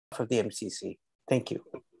of the MCC. Thank you.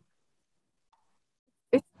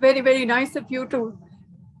 It's very, very nice of you to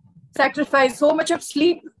sacrifice so much of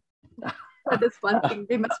sleep for this one thing.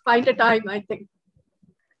 We must find a time, I think.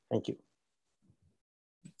 Thank you.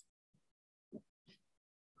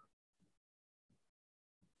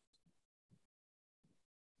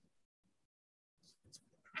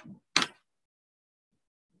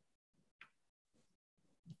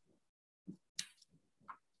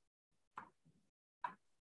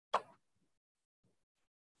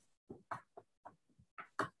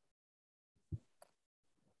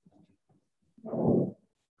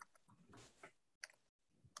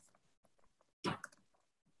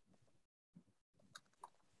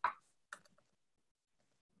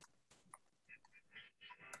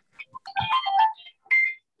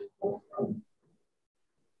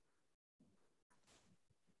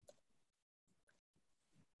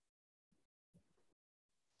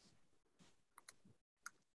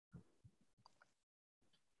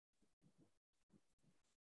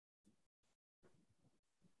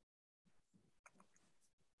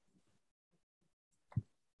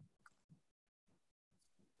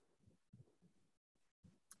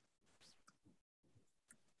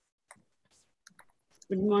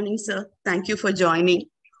 Good morning, sir. Thank you for joining.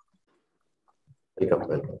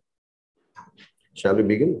 Welcome. Shall we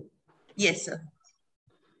begin? Yes, sir.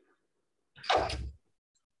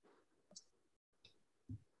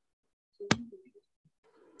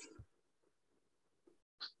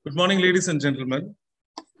 Good morning, ladies and gentlemen.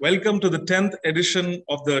 Welcome to the 10th edition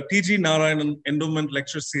of the T.G. Narayanan Endowment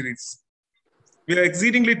Lecture Series. We are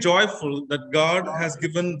exceedingly joyful that God has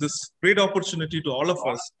given this great opportunity to all of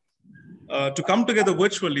us to come together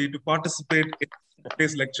virtually to participate in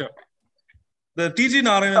today's lecture. The T.G.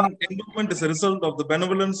 Narayanan Endowment is a result of the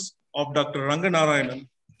benevolence of Dr. Ranganarayanan,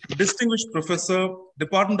 Distinguished Professor,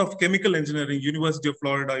 Department of Chemical Engineering, University of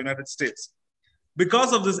Florida, United States.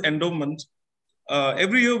 Because of this endowment,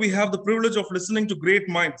 every year we have the privilege of listening to great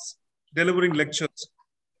minds delivering lectures.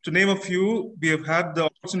 To name a few, we have had the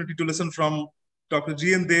opportunity to listen from Dr.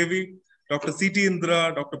 G.N. Devi, Dr. C.T.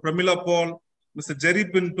 Indra, Dr. Pramila Paul, Mr. Jerry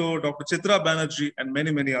Pinto, Dr. Chitra Banerjee, and many,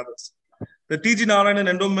 many others. The T.G. Narayanan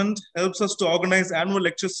Endowment helps us to organize annual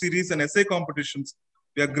lecture series and essay competitions.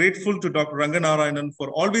 We are grateful to Dr. Ranganarayanan for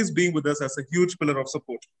always being with us as a huge pillar of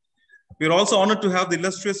support. We are also honored to have the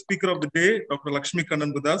illustrious speaker of the day, Dr. LAKSHMI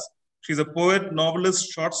KANNAN, with us. She's a poet, novelist,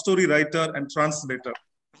 short story writer, and translator.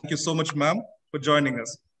 Thank you so much, ma'am, for joining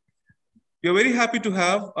us. We are very happy to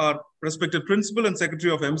have our respected principal and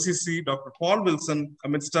secretary of MCC, Dr. Paul Wilson,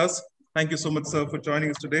 amidst us. Thank you so much, sir, for joining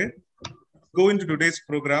us today. Go into today's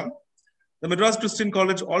program. The Madras Christian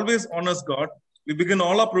College always honors God. We begin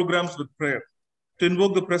all our programs with prayer. To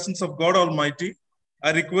invoke the presence of God Almighty,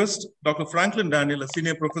 I request Dr. Franklin Daniel, a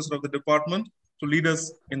senior professor of the department, to lead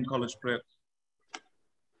us in college prayer.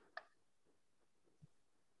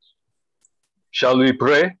 Shall we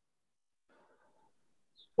pray?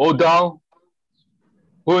 O thou,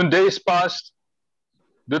 who in days past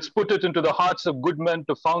didst put it into the hearts of good men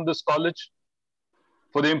to found this college,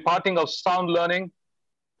 for the imparting of sound learning,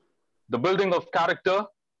 the building of character,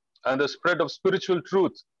 and the spread of spiritual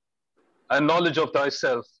truth and knowledge of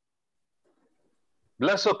thyself.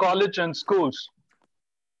 Bless our college and schools.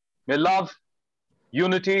 May love,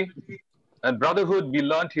 unity, and brotherhood be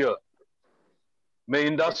learnt here. May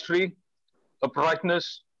industry,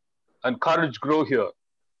 uprightness, and courage grow here.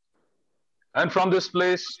 And from this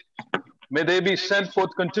place, may they be sent forth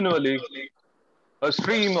continually, a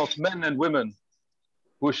stream of men and women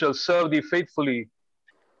who shall serve thee faithfully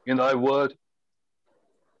in thy word.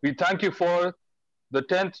 We thank you for the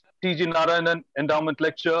 10th T.G. Narayanan Endowment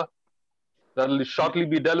Lecture that will shortly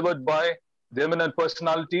be delivered by the eminent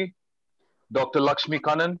personality, Dr. LAKSHMI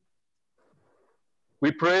KANNAN.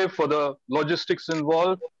 We pray for the logistics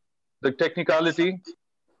involved, the technicality,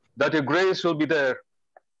 that your grace will be there.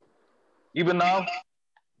 Even now,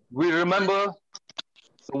 we remember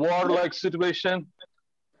the war-like situation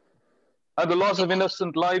and the loss of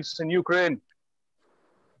innocent lives in Ukraine.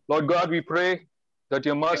 Lord God, we pray that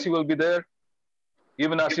your mercy will be there,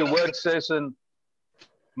 even as your word says in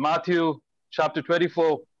Matthew chapter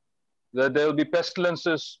 24, that there will be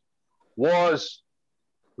pestilences, wars,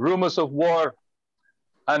 rumors of war,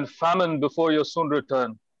 and famine before your soon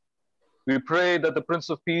return. We pray that the Prince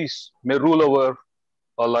of Peace may rule over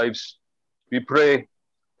our lives. We pray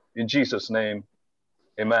in Jesus' name.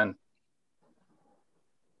 Amen.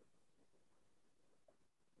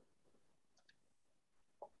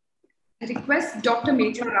 I request Dr.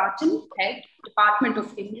 Major Rajan, Head, Department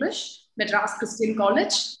of English, Madras Christian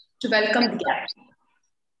College, to welcome the guest.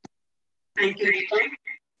 Thank you.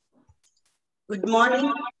 Good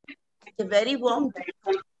morning. A very warm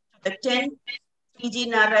welcome to the 10th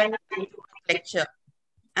T.G.NARAYANAN Endowment lecture.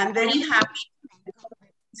 I'm very happy to welcome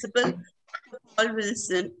Principal Paul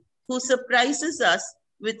Wilson, who surprises us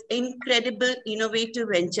with incredible innovative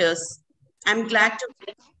ventures. I'm glad to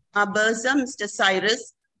welcome our bursar, Mr.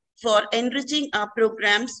 Cyrus, for enriching our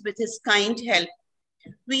programs with his kind help.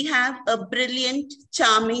 We have a brilliant,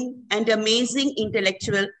 charming, and amazing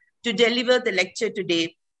intellectual to deliver the lecture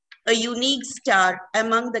today, a unique star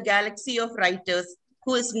among the galaxy of writers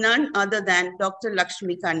who is none other than Dr.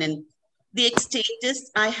 LAKSHMI Kannan. The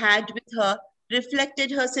exchanges I had with her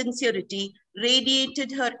reflected her sincerity,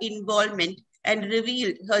 radiated her involvement, and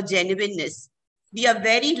revealed her genuineness. We are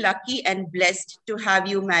very lucky and blessed to have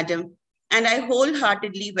you, madam, and I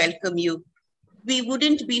wholeheartedly welcome you. We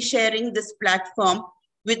wouldn't be sharing this platform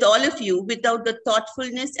with all of you without the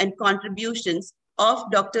thoughtfulness and contributions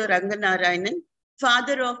of Dr. Ranganarayanan,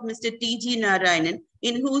 father of Mr. T.G.NARAYANAN,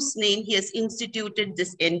 in whose name he has instituted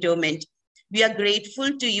this endowment. We are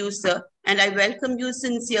grateful to you, sir, and I welcome you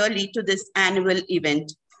sincerely to this annual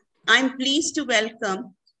event. I'm pleased to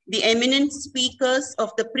welcome the eminent speakers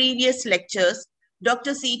of the previous lectures,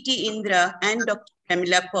 Dr. C.T. Indra and Dr.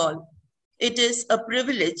 Pramila Paul. It is a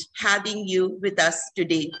privilege having you with us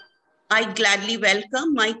today. I gladly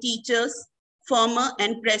welcome my teachers, former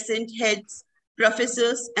and present heads,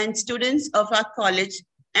 professors, and students of our college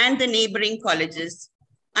and the neighboring colleges.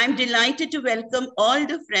 I'm delighted to welcome all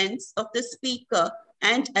the friends of the speaker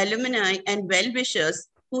and alumni and well-wishers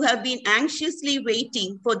who have been anxiously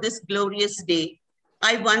waiting for this glorious day.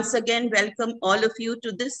 I once again welcome all of you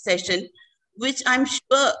to this session, which I'm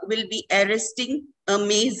sure will be arresting,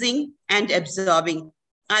 amazing, and absorbing.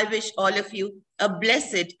 I wish all of you a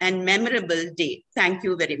blessed and memorable day. Thank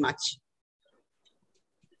you very much.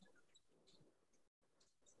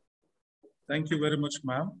 Thank you very much,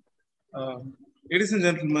 ma'am. Ladies and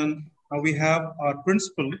gentlemen, we have our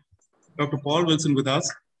principal, Dr. Paul Wilson, with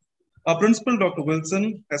us. Our principal, Dr.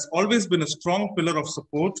 Wilson, has always been a strong pillar of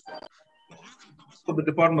support for the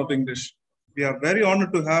Department of English. We are very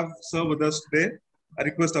honored to have sir with us today. I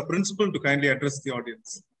request our principal to kindly address the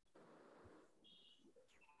audience.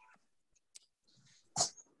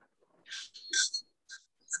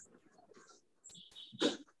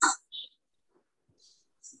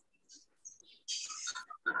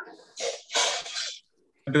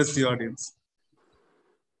 Address the audience.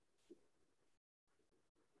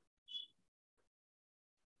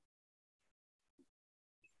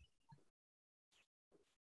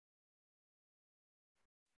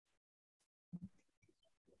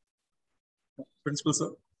 Principal,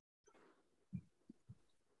 sir.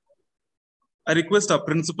 I request our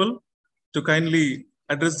principal to kindly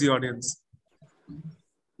address the audience.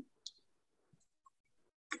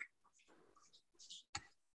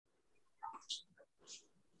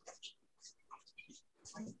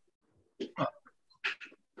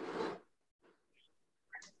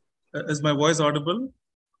 Is my voice audible?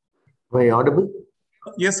 Am I audible?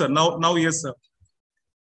 Yes, sir. Now, yes, sir.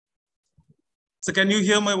 So can you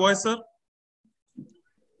hear my voice, sir?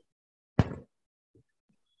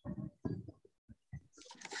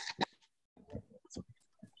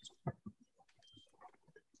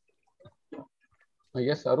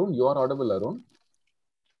 Yes, Arun, you are audible, Arun.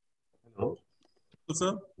 Hello?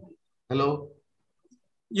 Sir? Hello?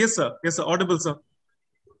 Yes, sir. Yes, sir. Audible, sir.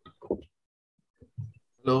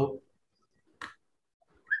 Hello?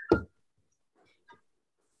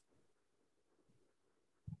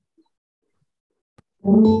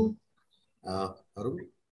 Arun?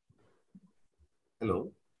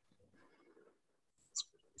 Hello?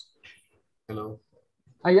 Hello?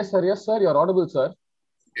 Yes, sir. Yes, sir. You are audible, sir.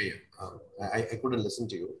 Yeah. I couldn't listen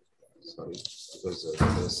to you. Sorry, because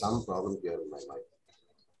there's some problem here in my mind.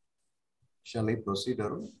 Shall I proceed,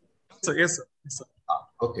 Arun? Sir, yes, sir. Yes, sir.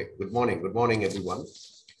 Okay. Good morning. Good morning, everyone.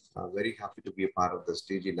 Very happy to be a part of this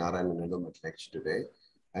T.G.NARAYANAN Endowment lecture today.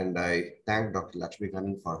 And I thank Dr. LAKSHMI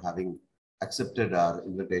Kannan for having accepted our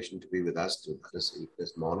invitation to be with us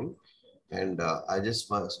this morning. And I just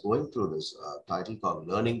was going through this title called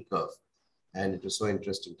Learning Curve. And it was so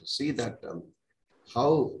interesting to see that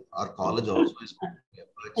how our college also is going to be a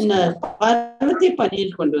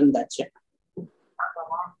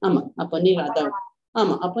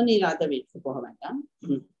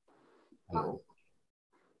Hello.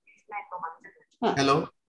 Hello.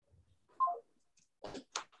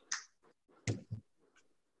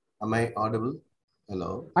 Am I audible?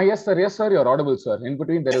 Hello. Yes, sir. Yes, sir. You are audible, sir. In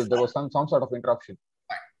between, there was some sort of interruption.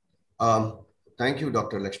 Thank you,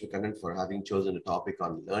 Dr. LAKSHMI Kannan, for having chosen a topic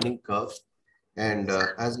on learning curve. And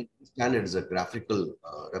as it is a graphical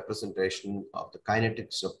representation of the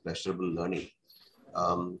kinetics of pleasurable learning.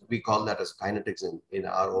 We call that as kinetics in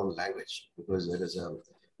our own language, because there is a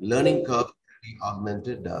learning curve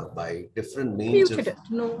augmented by different means of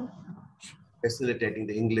facilitating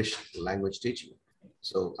the English language teaching.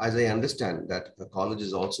 So as I understand that the college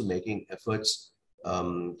is also making efforts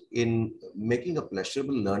in making a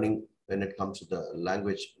pleasurable learning when it comes to the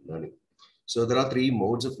language learning. So there are three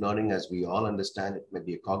modes of learning, as we all understand. It may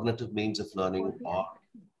be a cognitive means of learning, or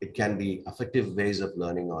it can be affective ways of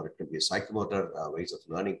learning, or it can be psychomotor ways of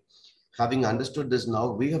learning. Having understood this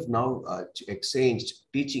now, we have now exchanged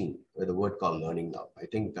teaching with a word called learning now. I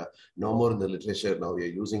think no more in the literature now, we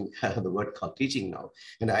are using the word called teaching now.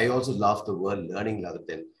 And I also love the word learning rather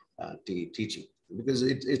than teaching, because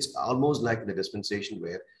it's almost like the dispensation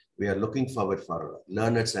where we are looking forward for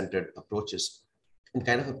learner-centered approaches and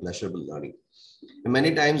kind of a pleasurable learning. And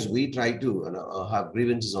many times we try to have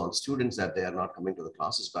grievances on students that they are not coming to the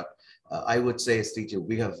classes, but I would say as teacher,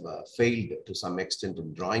 we have failed to some extent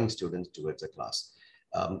in drawing students towards the class.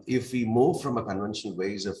 If we move from a conventional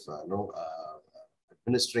ways of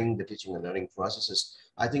administering the teaching and learning processes,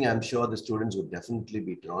 I think I'm sure the students would definitely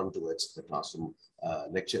be drawn towards the classroom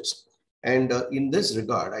lectures. And in this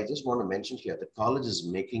regard, I just want to mention here that college is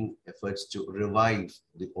making efforts to revive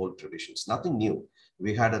the old traditions, nothing new.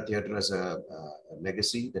 We had a theater as a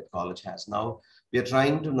legacy that college has now. We are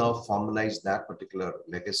trying to now formalize that particular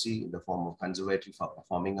legacy in the form of conservatory for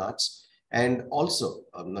performing arts, and also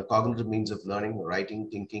the cognitive means of learning, writing,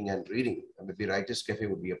 thinking, and reading. Maybe Writers Cafe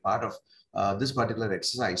would be a part of this particular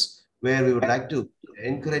exercise, where we would like to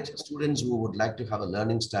encourage students who would like to have a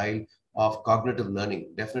learning style of cognitive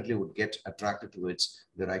learning, definitely would get attracted towards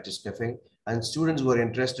the Writers Cafe. And students who are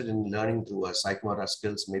interested in learning through psychomotor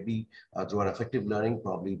skills, maybe through an effective learning,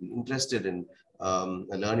 probably be interested in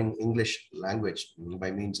learning English language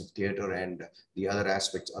by means of theater and the other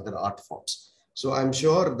aspects, other art forms. So I'm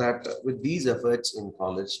sure that with these efforts in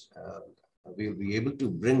college, we'll be able to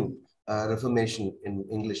bring reformation in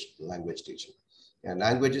English language teaching. And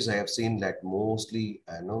languages, I have seen that mostly,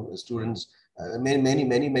 students,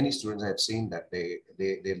 many students I have seen that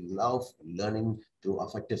they love learning through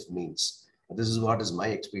affective means. This is what is my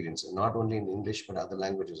experience, and not only in English, but other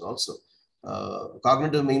languages also.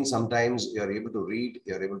 Cognitive means sometimes you're able to read,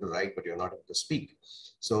 you're able to write, but you're not able to speak.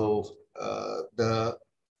 So the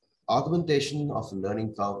augmentation of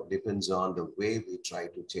learning curve depends on the way we try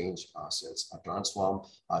to change ourselves or transform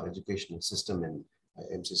our educational system in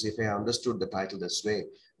MCC. If I understood the title this way,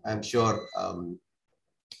 I'm sure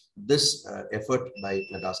this effort by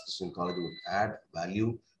Madras Christian College would add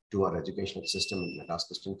value to our educational system in Madras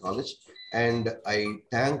Christian College. And I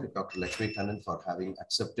thank Dr. Lakshmi Kannan for having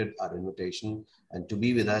accepted our invitation and to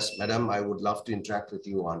be with us. Madam, I would love to interact with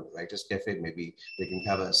you on Writers Cafe. Maybe we can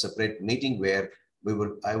have a separate meeting where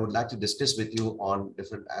I would like to discuss with you on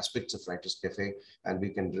different aspects of Writers Cafe, and we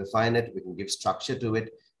can refine it, we can give structure to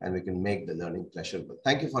it, and we can make the learning pleasurable.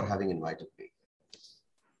 Thank you for having invited me.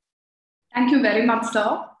 Thank you very much,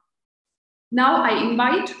 sir. Now I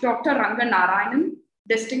invite Dr. Ranga Narayanan,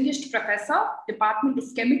 Distinguished Professor, Department of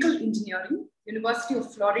Chemical Engineering, University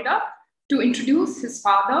of Florida, to introduce his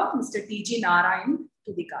father, Mr. T.G. Narayanan,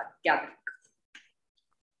 to the gathering.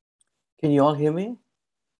 Can you all hear me?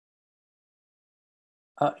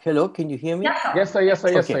 Hello, can you hear me? Yes, sir. Yes, sir. Yes, sir.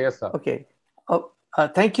 Yes, Okay. sir. Yes, sir. Okay.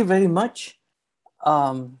 Thank you very much.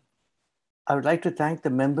 I would like to thank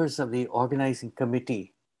the members of the organizing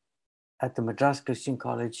committee at the Madras Christian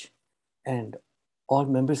College and all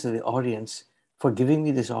members of the audience for giving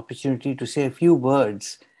me this opportunity to say a few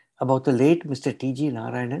words about the late Mr. T.G.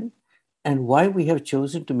 Narayanan and why we have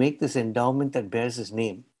chosen to make this endowment that bears his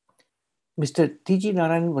name. Mr. T.G.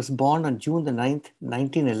 Narayanan was born on June the 9th,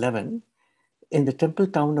 1911 in the temple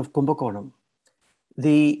town of Kumbakonam.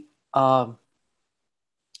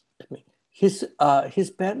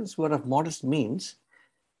 His parents were of modest means.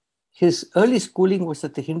 His early schooling was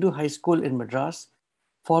at the Hindu High School in Madras,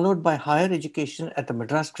 followed by higher education at the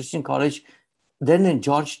Madras Christian College, then in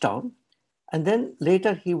Georgetown. And then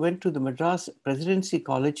later he went to the Madras Presidency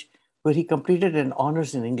College, where he completed an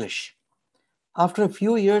honors in English. After a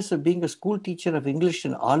few years of being a school teacher of English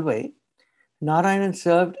in Alway, Narayanan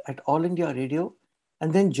served at All India Radio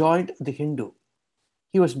and then joined the Hindu.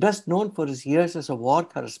 He was best known for his years as a war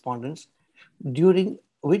correspondent, during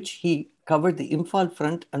which he covered the Imphal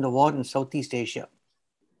front and the war in Southeast Asia.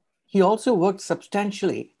 He also worked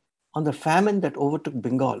substantially on the famine that overtook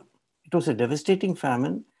Bengal. It was a devastating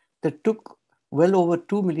famine that took well over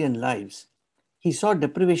 2 million lives. He saw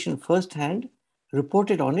deprivation firsthand,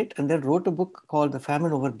 reported on it, and then wrote a book called The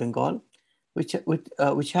Famine Over Bengal, which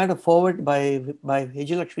had a foreword by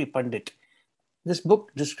Vijaylakshmi Pandit. This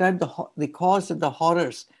book described the cause and the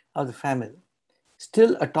horrors of the famine.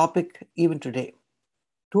 still a topic even today.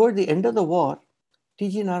 Toward the end of the war,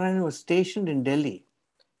 T.G. Narayanan was stationed in Delhi,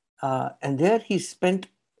 and there he spent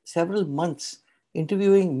several months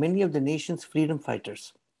interviewing many of the nation's freedom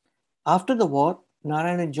fighters. After the war,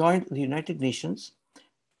 Narayanan joined the United Nations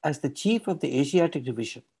as the chief of the Asiatic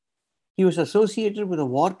Division. He was associated with the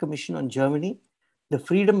War Commission on Germany, the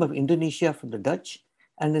freedom of Indonesia from the Dutch,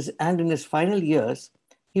 and in his final years,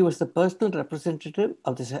 he was the personal representative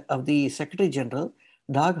of the Secretary General,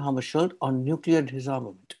 Dag Hammarskjöld, on nuclear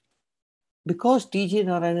disarmament. Because T.G.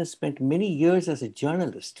 Narayanan spent many years as a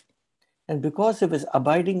journalist, and because of his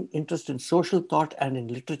abiding interest in social thought and in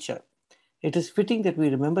literature, it is fitting that we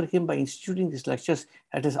remember him by instituting these lectures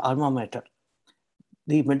at his alma mater.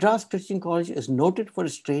 The Madras Christian College is noted for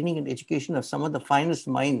its training and education of some of the finest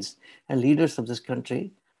minds and leaders of this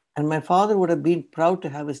country, and my father would have been proud to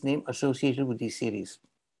have his name associated with these series.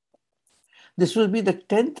 This will be the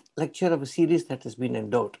 10th lecture of a series that has been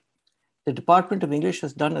endowed. The Department of English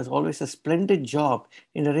has done, as always, a splendid job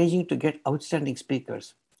in arranging to get outstanding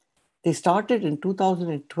speakers. They started in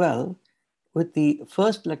 2012 with the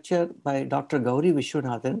first lecture by Dr. Gauri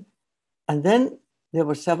Vishwanathan, and then there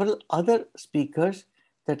were several other speakers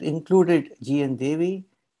that included G.N. Devi,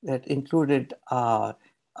 that included Dr.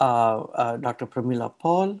 Pramila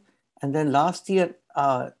Paul, and then last year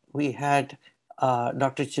we had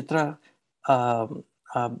Dr. Chitra Devakarni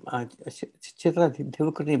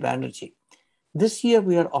Banerjee. This year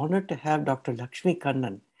we are honored to have Dr. LAKSHMI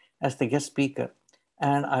Kannan as the guest speaker,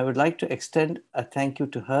 and I would like to extend a thank you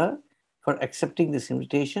to her for accepting this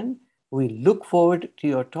invitation. We look forward to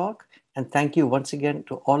your talk, and thank you once again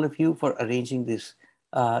to all of you for arranging this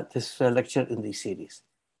lecture in this series.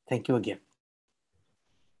 Thank you again.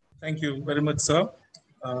 Thank you very much, sir,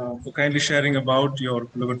 for kindly sharing about your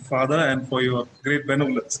beloved father and for your great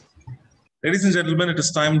benevolence. Ladies and gentlemen, it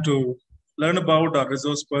is time to learn about our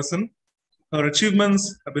resource person. Her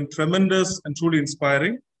achievements have been tremendous and truly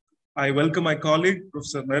inspiring. I welcome my colleague,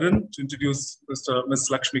 Professor Merin, to introduce Ms.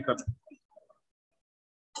 LAKSHMI Kannan.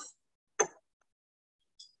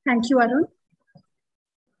 Thank you, Arun.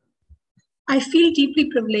 I feel deeply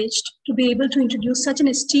privileged to be able to introduce such an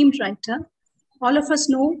esteemed writer. All of us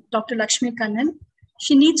know Dr. LAKSHMI Kannan.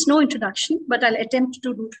 She needs no introduction, but I'll attempt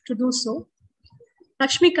to do so.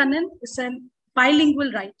 LAKSHMI Kannan is a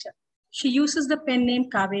bilingual writer. She uses the pen name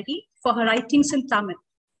Kaveri for her writings in Tamil.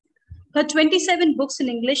 Her 27 books in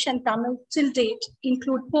English and Tamil till date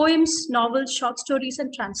include poems, novels, short stories,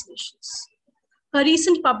 and translations. Her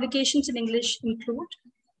recent publications in English include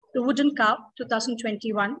The Wooden Cow,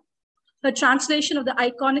 2021, her translation of the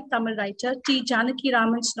iconic Tamil writer T.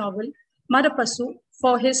 Janakiraman's novel Marapasu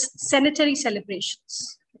for his cemetery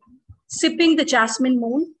celebrations, Sipping the Jasmine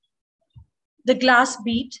Moon, The Glass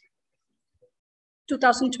Bead,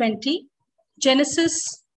 2020,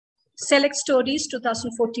 Genesis Select Stories,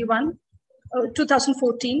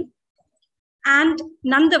 2014, and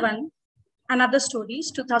Nandavan and Other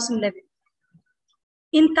Stories, 2011.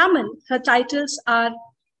 In Tamil, her titles are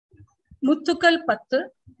Muttukal Pattu,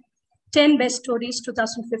 10 Best Stories,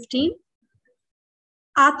 2015,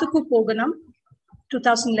 Athukku Poganam,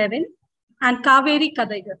 2011, and Kaveri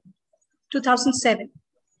Kadaigal, 2007.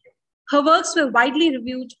 Her works were widely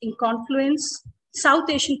reviewed in Confluence, South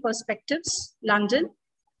Asian Perspectives, London,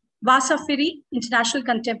 Vasafiri, International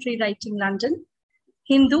Contemporary Writing, London,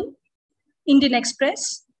 Hindu, Indian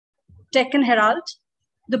Express, Deccan Herald,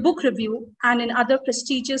 The Book Review, and in other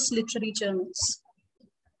prestigious literary journals.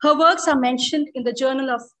 Her works are mentioned in the Journal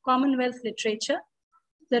of Commonwealth Literature,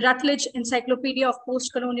 the Rutledge Encyclopedia of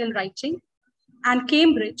Postcolonial Writing, and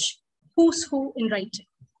Cambridge, Who's Who in Writing.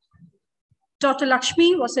 Dr.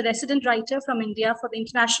 LAKSHMI was a resident writer from India for the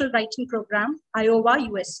International Writing Program, Iowa,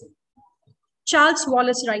 USA. Charles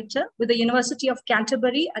Wallace Writer with the University of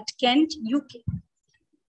Canterbury at Kent, UK.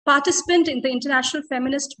 Participant in the International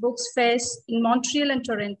Feminist Books Fairs in Montreal and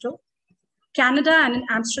Toronto, Canada and in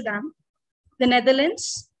Amsterdam, the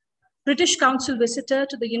Netherlands, British Council visitor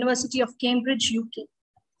to the University of Cambridge, UK.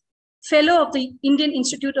 Fellow of the Indian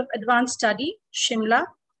Institute of Advanced Study, Shimla,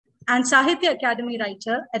 and Sahitya Academy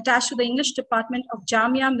writer attached to the English department of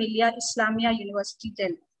Jamia Millia Islamia University,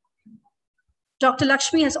 Delhi. Dr.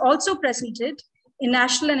 LAKSHMI has also presented in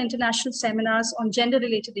national and international seminars on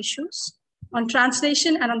gender-related issues, on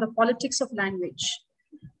translation, and on the politics of language.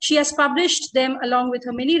 She has published them along with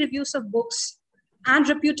her many reviews of books and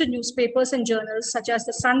reputed newspapers and journals such as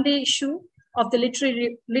the Sunday issue of the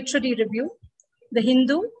Literary Review, the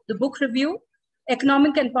Hindu, the Book Review,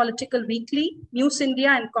 Economic and Political Weekly, News India,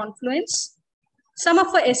 and Confluence. Some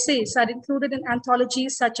of her essays are included in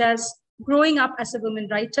anthologies such as Growing Up as a Women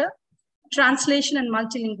Writer, Translation and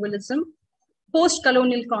Multilingualism,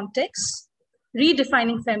 Post-colonial contexts,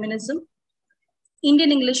 redefining feminism,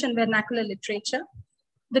 Indian English and vernacular literature,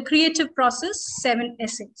 the creative process, 7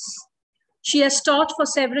 essays. She has taught for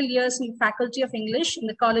several years in the Faculty of English in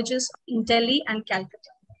the colleges in Delhi and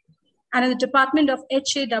Calcutta, and in the Department of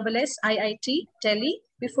HASS IIT, Delhi,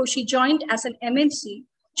 before she joined MNC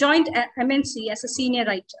as a senior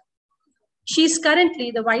writer. She is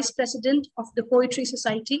currently the Vice President of the Poetry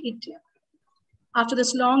Society, India. After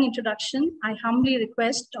this long introduction, I humbly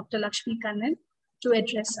request Dr. Lakshmi Kannan to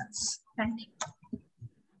address us. Thank you.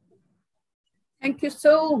 Thank you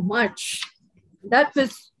so much. That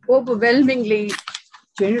was overwhelmingly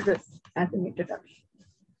generous as an introduction.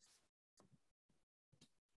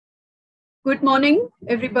 Good morning,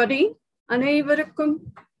 everybody. Anaivarukkum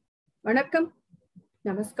vanakkam,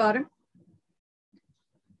 namaskaram.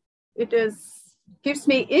 It gives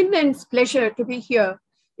me immense pleasure to be here,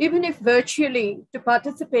 even if virtually, to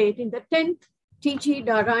participate in the 10th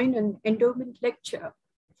T.G.NARAYANAN Endowment Lecture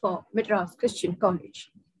for Madras Christian College.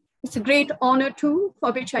 It's a great honor too,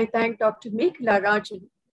 for which I thank Dr. Meghla Rajan,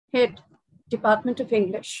 Head, Department of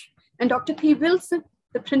English, and Dr. P. Wilson,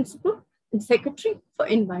 the Principal and Secretary, for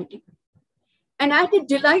inviting me. An added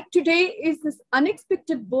delight today is this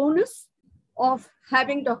unexpected bonus of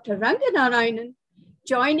having Dr. Ranganarayanan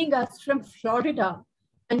joining us from Florida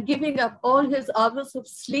and giving up all his hours of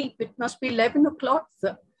sleep. It must be 11 o'clock,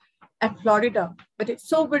 sir, at Florida. But it's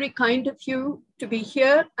so very kind of you to be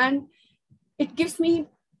here. And it gives me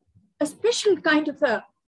a special kind of a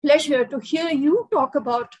pleasure to hear you talk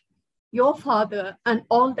about your father and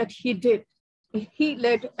all that he did. He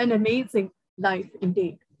led an amazing life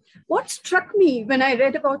indeed. What struck me when I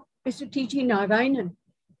read about Mr. T.G. Narayanan,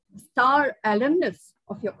 star alumnus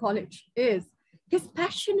of your college, is his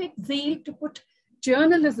passionate zeal to put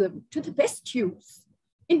journalism to the best use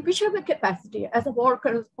in whichever capacity, as a war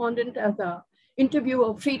correspondent, as an interviewer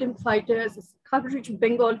of freedom fighters, as coverage of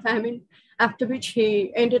Bengal famine, after which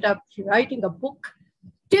he ended up writing a book,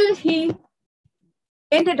 till he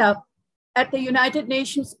ended up at the United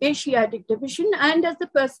Nations Asiatic Division and as the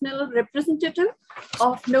personal representative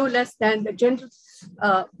of no less than the general,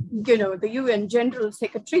 the UN General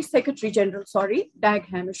Secretary General, Dag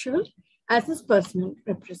Hammarskjöld, as his personal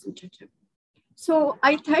representative. So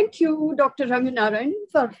I thank you, Dr. Ranganarayanan,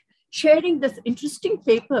 for sharing this interesting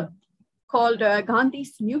paper called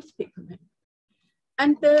Gandhi's Newspaperman.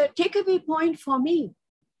 And the takeaway point for me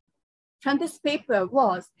from this paper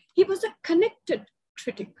was he was a connected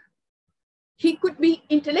critic. He could be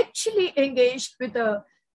intellectually engaged with the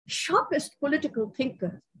sharpest political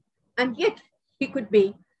thinkers, and yet he could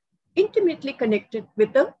be intimately connected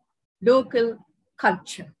with the local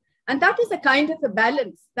culture. And that is a kind of a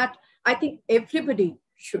balance that I think everybody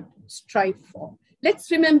should strive for.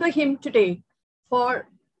 Let's remember him today for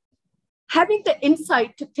having the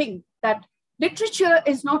insight to think that literature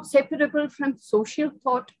is not separable from social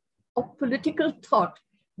thought or political thought.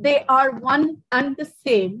 They are one and the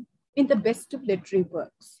same in the best of literary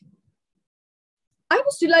works. I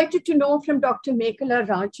was delighted to know from Dr. Meghla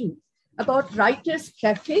Rajan about Writers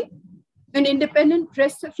Cafe, an independent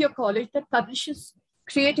press of your college that publishes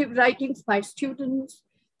creative writings by students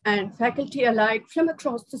and faculty alike from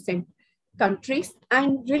across the countries,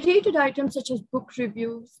 and related items such as book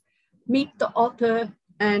reviews, meet the author,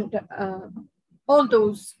 and all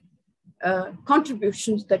those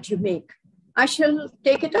contributions that you make. I shall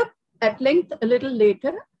take it up at length a little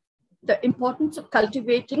later, the importance of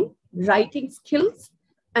cultivating writing skills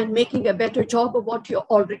and making a better job of what you're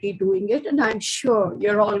already doing it. And I'm sure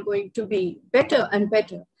you're all going to be better and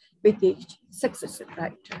better with each successive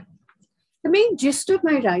writer. The main gist of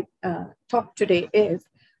my talk today is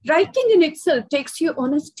writing in itself takes you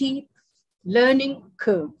on a steep learning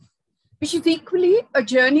curve, which is equally a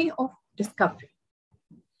journey of discovery.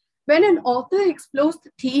 When an author explores the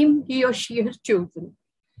theme he or she has chosen,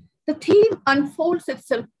 the theme unfolds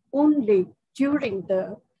itself only during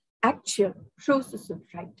the actual process of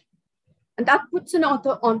writing. And that puts an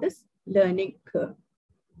author on this learning curve,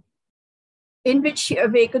 in which she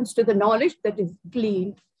awakens to the knowledge that is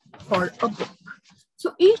gleaned for a book.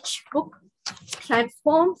 So each book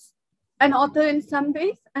transforms an author in some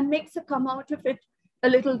ways and makes her come out of it a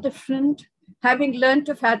little different, having learned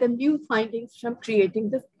to fathom new findings from creating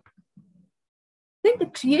this. Then the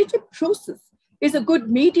creative process is a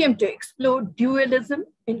good medium to explore dualism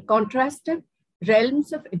in contrasted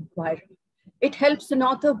realms of inquiry. It helps an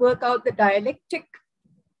author work out the dialectic,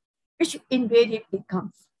 which invariably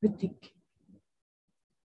comes with thinking.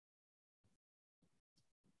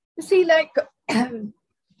 You see, like,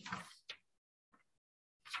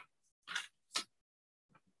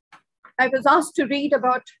 I was asked to read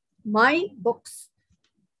about my books,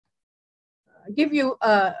 give you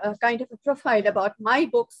a kind of a profile about my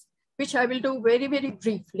books, which I will do very, very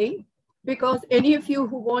briefly, because any of you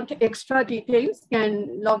who want extra details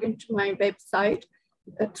can log into my website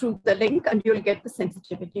through the link and you'll get the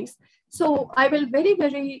sensitivities. So I will very,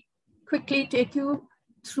 very quickly take you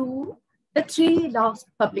through the 3 last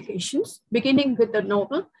publications, beginning with the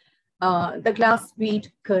novel, The Glass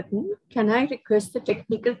Bead Curtain. Can I request the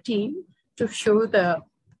technical team to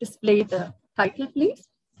display the title, please?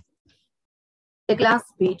 The Glass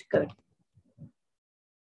Bead Curtain.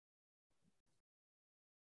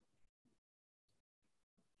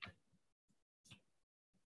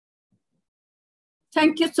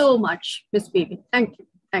 Thank you so much, Ms. Beebe. Thank you.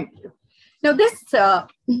 Thank you. Now, this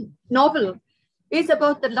novel is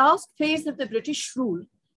about the last phase of the British rule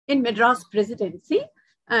in Madras Presidency.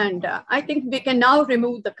 And I think we can now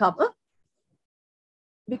remove the cover.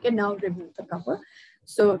 We can now remove the cover.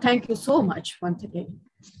 So thank you so much once again.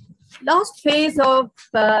 Last phase of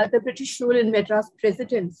the British rule in Madras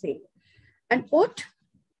Presidency. And what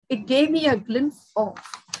it gave me a glimpse of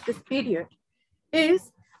this period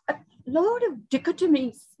is a lot of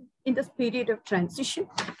dichotomies in this period of transition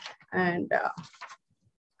and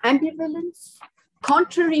ambivalence,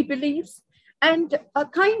 contrary beliefs, and a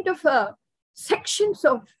kind of sections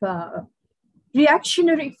of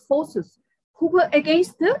reactionary forces who were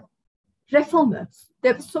against the reformers,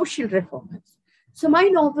 the social reformers. So my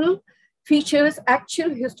novel features actual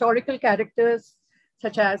historical characters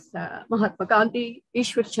such as Mahatma Gandhi,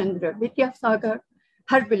 Ishwar Chandra Vidyasagar,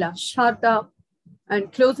 Harbilas Sharda,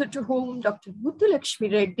 and closer to home, Dr.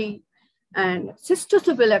 LAKSHMI Reddy, and sisters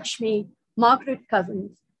of LAKSHMI, Margaret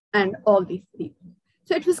Cousins, and all these people.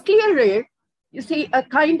 So it was clear, you see, a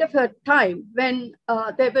kind of a time when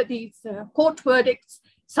there were these court verdicts.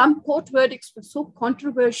 Some court verdicts were so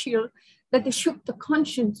controversial that they shook the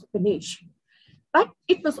conscience of the nation. But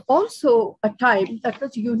it was also a time that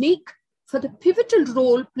was unique for the pivotal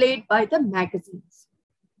role played by the magazines.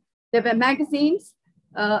 There were magazines,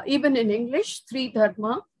 even in English, Sri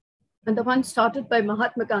Dharma, and the one started by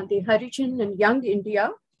Mahatma Gandhi, Harijan and Young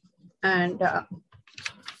India, and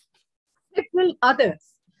several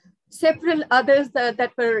others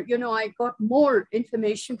that were, I got more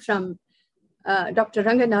information from Dr.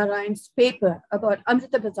 Ranganarayan's paper about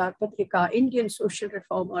Amrita Bazar Patrika, Indian social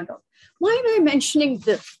reform and all. Why am I mentioning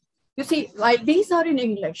this? You see, while these are in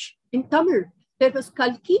English, in Tamil, there was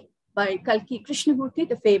Kalki by Kalki Krishnamurti,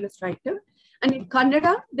 the famous writer. And in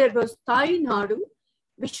Kannada, there was Thai Nadu,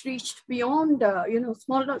 which reached beyond,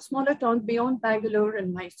 smaller towns beyond Bangalore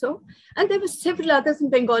and Mysore. And there were several others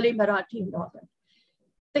in Bengali, Marathi, and all that.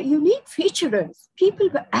 The unique feature is people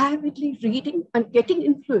were avidly reading and getting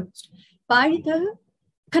influenced by the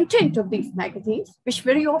content of these magazines, which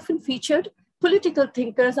very often featured political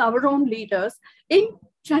thinkers, our own leaders, in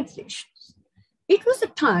translations. It was a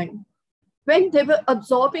time when they were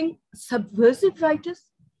absorbing subversive writers,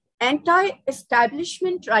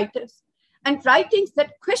 anti-establishment writers, and writings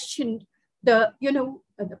that questioned the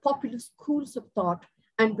popular schools of thought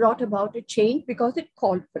and brought about a change because it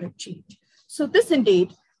called for a change. So this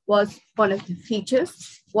indeed was one of the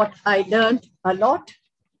features, what I learned a lot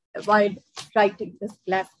while writing this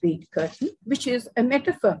Glass Bead Curtain, which is a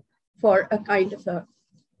metaphor for a kind of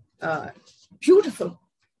a beautiful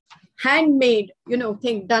handmade,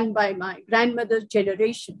 thing done by my grandmother's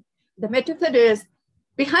generation. The metaphor is,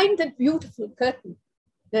 behind that beautiful curtain,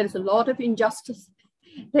 there is a lot of injustice.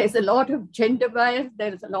 There is a lot of gender bias.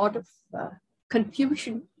 There is a lot of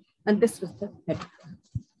confusion. And this was the metaphor.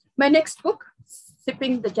 My next book,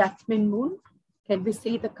 Sipping the Jasmine Moon. Can we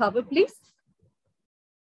see the cover, please?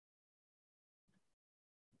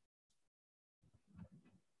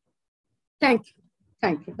 Thank you.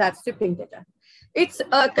 Thank you. That's Sipping the Jasmine. It's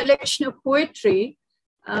a collection of poetry,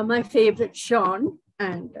 my favorite genre.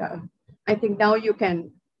 And I think now you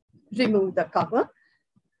can remove the cover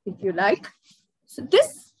if you like. So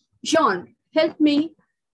this genre helped me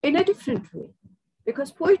in a different way,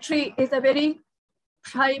 because poetry is a very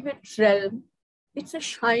private realm. It's a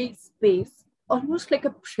shy space, almost like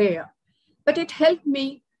a prayer, but it helped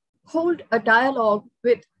me hold a dialogue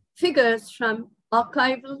with figures from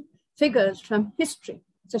archival figures from history,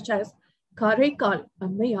 such as Karaikal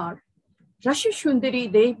Ammayar,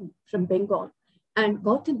 Rashashundari Devi from Bengal, and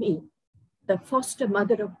Gautami, the foster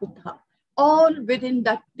mother of Buddha, all within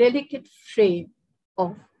that delicate frame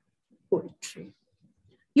of poetry.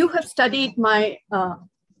 You have studied my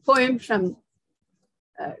poem from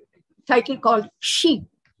title called She.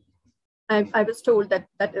 I was told that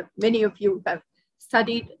many of you have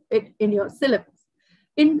studied it in your syllabus.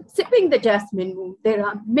 In Sipping the Jasmine Moon, there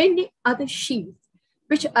are many other she's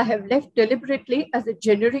which I have left deliberately as a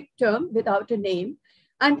generic term without a name,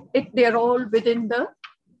 and they're all within the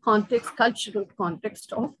context, cultural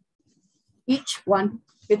context of each one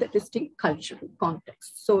with a distinct cultural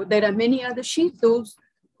context. So there are many other sheets. Those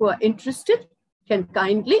who are interested can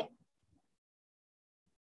kindly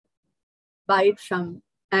buy it from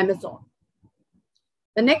Amazon.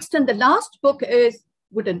 The next and the last book is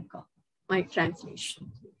Wooden Cow, my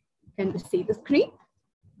translation. Can you see the screen?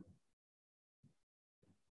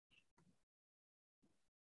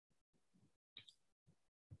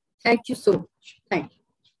 Thank you so much. Thank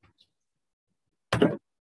you.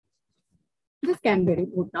 This can be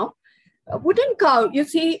removed now. Wooden Cow, you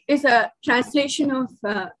see, is a translation of,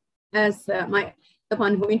 the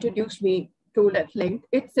one who introduced me told at length,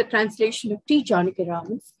 it's a translation of T.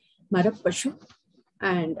 Janakiraman's Marapashu.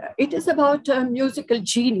 And it is about a musical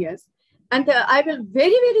genius. And I will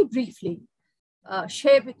very, very briefly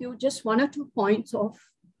share with you just 1 or 2 points of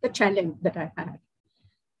the challenge that I had.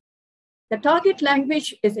 The target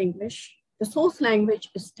language is English. The source language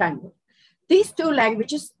is Tamil. These 2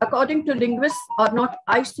 languages, according to linguists, are not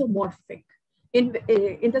isomorphic in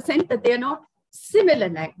the sense that they are not similar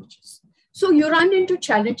languages. So you run into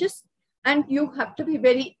challenges and you have to be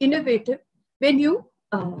very innovative when you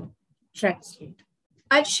translate.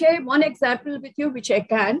 I'll share one example with you, which I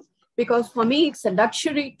can, because for me, it's a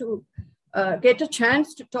luxury to get a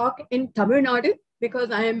chance to talk in Tamil Nadu,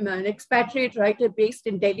 because I am an expatriate writer based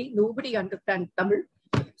in Delhi. Nobody understands Tamil.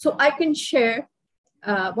 So I can share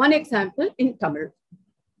one example in Tamil.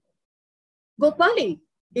 Gopali,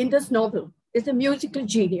 in this novel, is a musical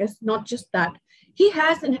genius, not just that. He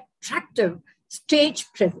has an attractive stage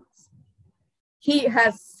presence. He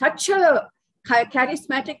has such a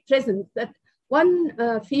charismatic presence that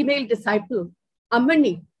one female disciple,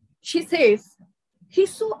 Amani, she says,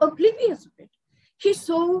 he's so oblivious of it. He's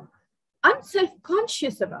so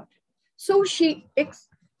unself-conscious about it. So she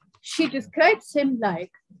describes him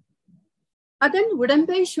like, Adan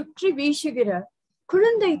Udambai Shutri Vishigira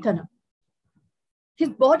Kurandaitanam. His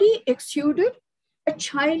body exuded a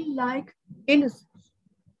childlike innocence.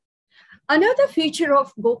 Another feature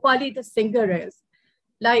of Gopali the singer is,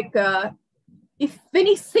 like, when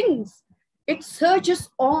he sings, it surges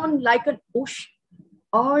on like an ocean,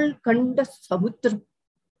 all kanda samudra.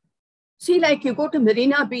 See, like you go to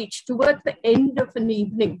Marina Beach towards the end of an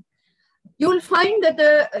evening, you'll find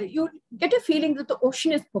that you get a feeling that the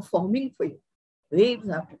ocean is performing for you, waves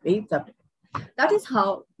after waves after. That is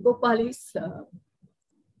how Gopali's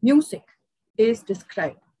music is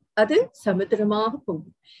described. Adu samudramaha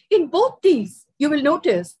pogum. In both these, you will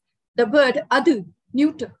notice the word adu,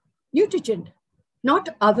 neuter gender, not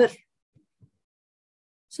our.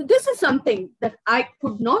 So this is something that I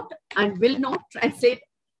could not and will not translate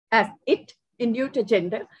as it in neuter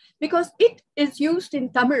gender, because it is used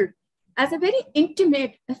in Tamil as a very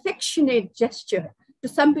intimate, affectionate gesture to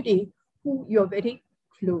somebody who you're very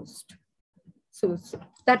close to. So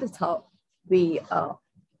that is how we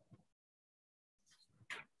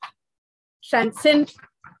transcend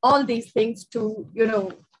all these things to,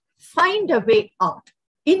 find a way out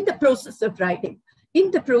in the process of writing,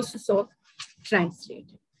 in the process of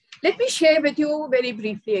translating. Let me share with you very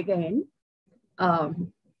briefly again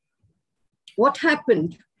what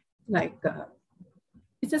happened. Like,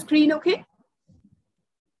 is the screen okay?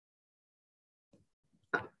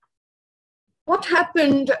 What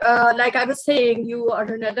happened, like I was saying, you are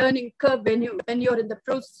in a learning curve when you're in the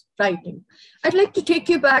prose writing. I'd like to take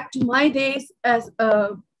you back to my days as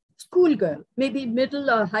a schoolgirl, maybe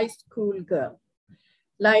middle or high school girl.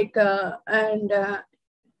 Like,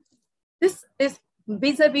 this is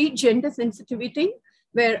vis-a-vis gender sensitivity,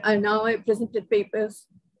 where now I presented papers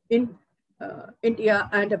in India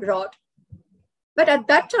and abroad. But at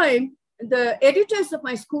that time, the editors of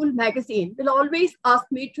my school magazine will always ask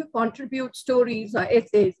me to contribute stories or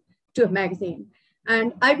essays to a magazine.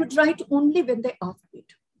 And I would write only when they asked me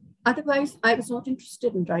to. Otherwise, I was not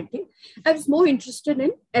interested in writing. I was more interested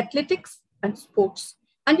in athletics and sports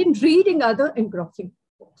and in reading other engrossing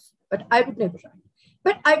books. But I would never write.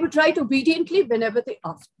 But I would write obediently whenever they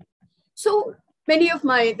asked me. So many of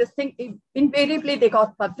this thing, invariably, they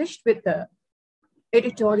got published with the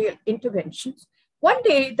editorial interventions. One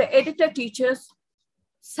day, the editor teachers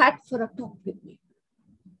sat for a talk with me.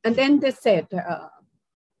 And then they said,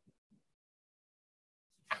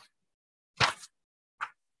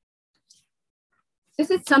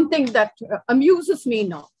 this is something that amuses me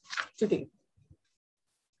now, today.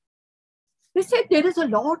 They said there is a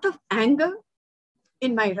lot of anger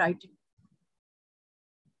in my writing.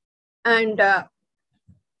 And there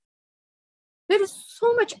is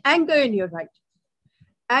so much anger in your writing.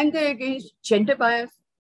 Anger against gender bias,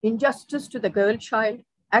 injustice to the girl child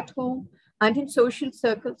at home and in social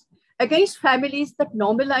circles, against families that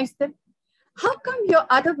normalize them? How come you're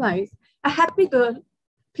otherwise a happy girl,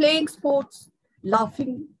 playing sports,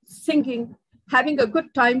 laughing, singing, having a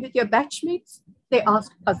good time with your batchmates? They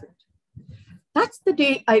asked puzzled. That's the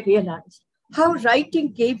day I realized how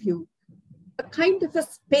writing gave you a kind of a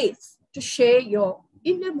space to share your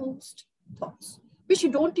innermost thoughts, which you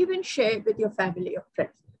don't even share with your family or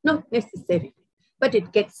friends, not necessarily, but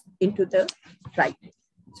it gets into the writing.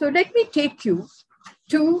 So let me take you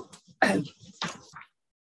to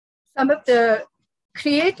some of the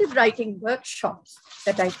creative writing workshops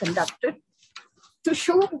that I conducted to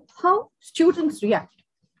show how students react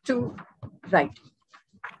to writing.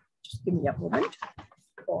 Just give me a moment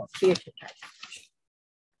for creative writing.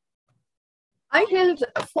 I held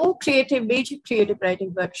 4 major creative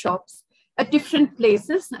writing workshops at different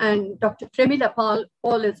places, and Dr. Premila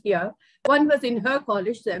Paul is here. One was in her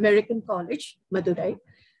college, the American College, Madurai.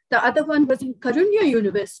 The other one was in Karunya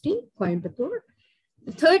University, Coimbatore.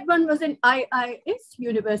 The third one was in IIS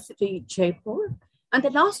University, Jaipur. And the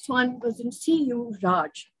last one was in CU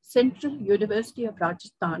Raj, Central University of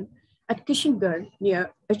Rajasthan at Kishangarh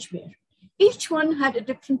near Ajmer. Each one had a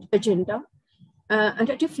different agenda and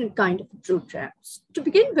a different kind of programs. To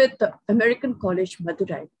begin with, the American College,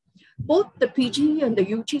 Madurai. Both the PG and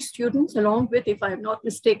the UG students, along with, if I'm not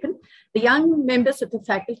mistaken, the young members of the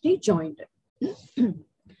faculty joined it.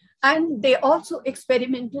 And they also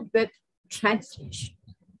experimented with translation,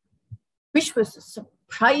 which was a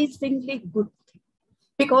surprisingly good thing,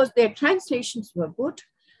 because their translations were good,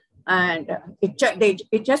 and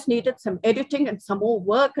it just needed some editing and some more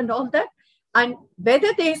work and all that. And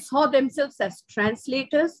whether they saw themselves as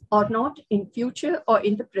translators or not in future or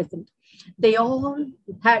in the present, they all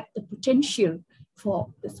had the potential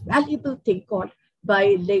for this valuable thing called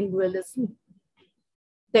bilingualism.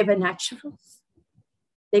 They were naturals.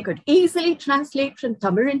 They could easily translate from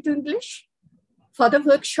Tamil into English for the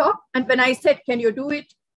workshop. And when I said, can you do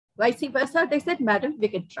it vice versa, they said, madam, we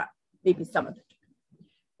can try, maybe some of it.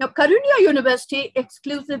 Now, Karunya University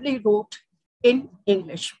exclusively wrote in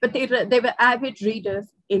English, but they were avid readers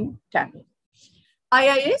in Tamil.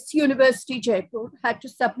 IIS University, Jaipur had to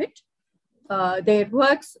submit their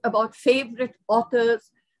works about favorite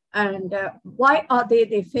authors and why are they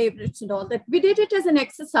their favorites and all that. We did it as an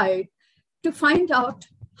exercise to find out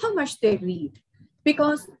how much they read,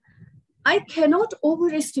 because I cannot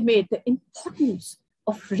overestimate the importance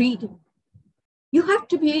of reading. You have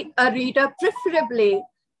to be a reader, preferably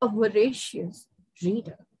a voracious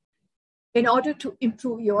reader, in order to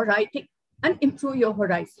improve your writing and improve your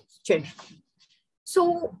horizons generally.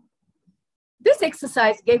 So this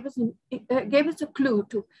exercise gave us a clue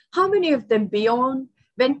to how many of them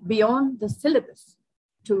went beyond the syllabus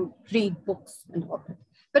to read books and all that.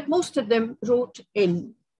 But most of them wrote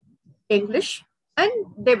in English, and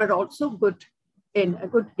they were also good in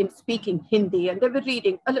speaking Hindi, and they were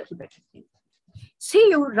reading a little bit of Hindi.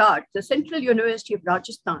 CU Raj, the Central University of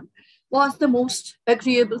Rajasthan, was the most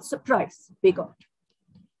agreeable surprise we got.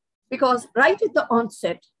 Because right at the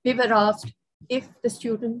onset, we were asked if the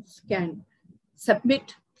students can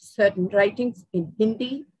submit certain writings in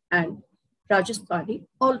Hindi and Rajasthani,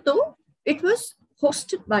 although it was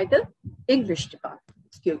hosted by the English department.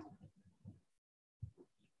 Excuse me.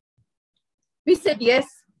 We said yes,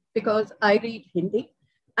 because I read Hindi,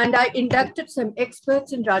 and I inducted some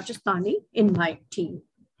experts in Rajasthani in my team.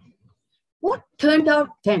 What turned out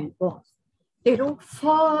then was they wrote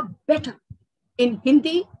far better in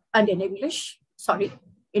Hindi and in English,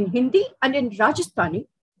 in Hindi and in Rajasthani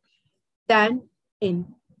than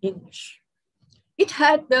in English. It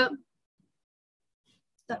had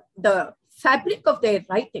the fabric of their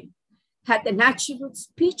writing had the natural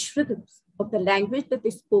speech rhythms of the language that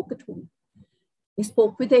they spoke at home. They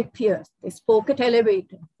spoke with their peers, they spoke at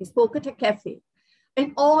elevator, they spoke at a cafe,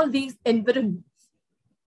 in all these environments.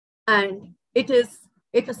 And it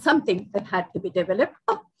was something that had to be developed.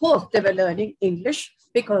 Of course, they were learning English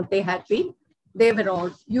because they were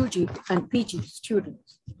all UG and PG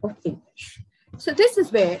students of English. So this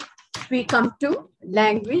is where we come to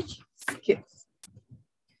language skills.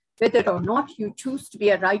 Whether or not you choose to be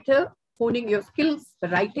a writer, honing your skills for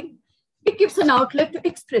writing, it gives an outlet to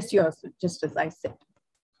express yourself, just as I said.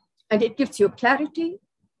 And it gives you clarity.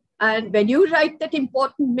 And when you write that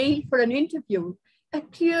important mail for an interview, a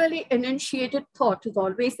clearly enunciated thought is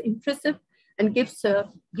always impressive and gives a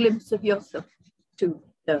glimpse of yourself to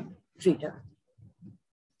the reader.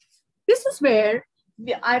 This is where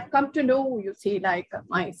I've come to know, you see, like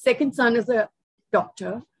my second son is a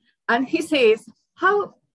doctor, and he says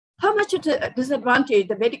how much at a disadvantage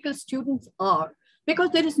the medical students are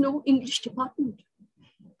because there is no English department,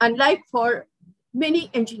 unlike for many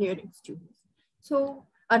engineering students. So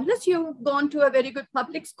unless you've gone to a very good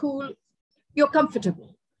public school, you're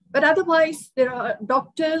comfortable. But otherwise, there are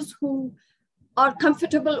doctors who are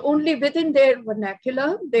comfortable only within their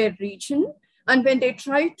vernacular, their region. And when they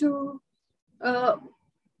try to,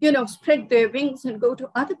 spread their wings and go to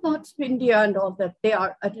other parts of India and all that, they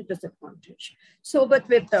are at a disadvantage. So, but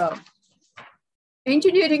with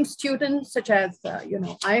engineering students, such as,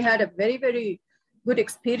 I had a very, very good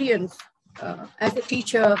experience as a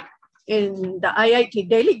teacher in the IIT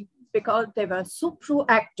Delhi, because they were so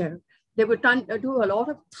proactive. They would do a lot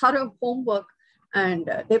of thorough homework, and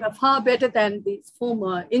they were far better than these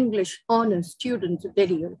former English honors students at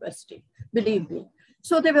Delhi University, believe me.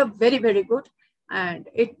 So they were very, very good, and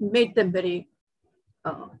it made them very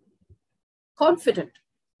confident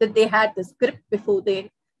that they had this grip before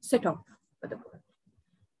they set off for the world.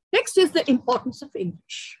 Next is the importance of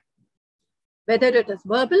English. Whether it is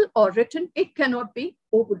verbal or written, it cannot be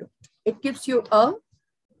overlooked. It gives you a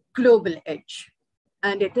global edge.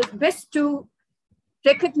 And it is best to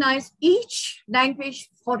recognize each language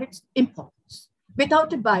for its importance,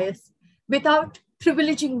 without a bias, without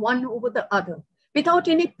privileging one over the other, without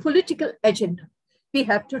any political agenda. We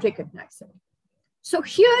have to recognize it. So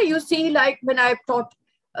here you see, like when I've taught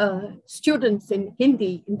students in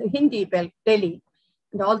Hindi, in the Hindi belt, Delhi,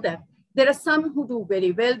 and all that, there are some who do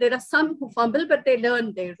very well. There are some who fumble, but they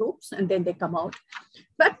learn their ropes and then they come out.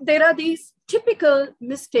 But there are these typical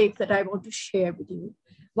mistakes that I want to share with you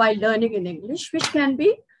while learning in English, which can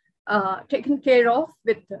be taken care of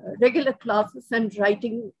with regular classes and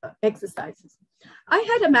writing exercises. I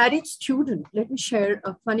had a married student. Let me share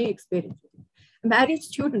a funny experience with you. A married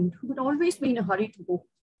student who would always be in a hurry to go.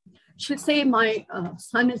 She'll say, my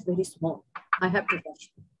son is very small. I have to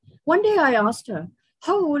rush. One day I asked her,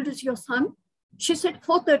 how old is your son? She said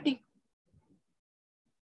 4:30.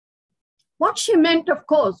 What she meant, of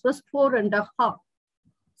course, was 4.5,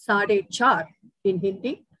 Sade Char in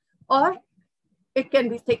Hindi, or it can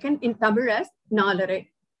be taken in Tamil as Nalare.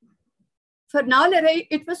 For Nalare,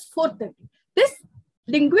 it was 4:30. This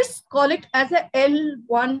linguists call it as a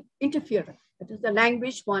L1 interference. It is the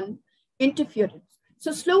language one interference.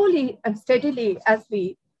 So slowly and steadily, as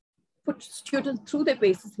we put students through their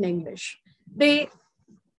basis in English, they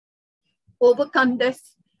overcome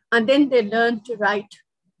this, and then they learn to write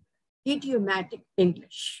idiomatic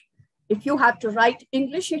English. If you have to write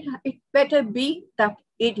English, it better be that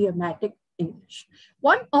idiomatic English.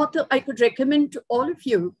 One author I could recommend to all of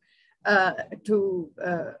you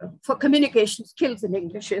for communication skills in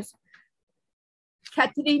English is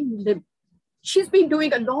Catherine Lim. She's been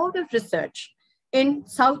doing a lot of research in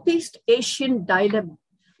Southeast Asian dilemma.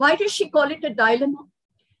 Why does she call it a dilemma?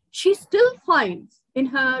 She still finds in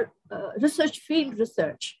her field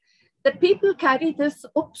research, that people carry this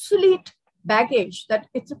obsolete baggage that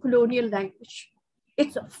it's a colonial language.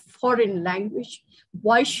 It's a foreign language.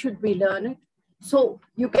 Why should we learn it? So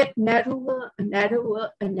you get narrower and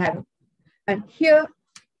narrower and narrower. And here,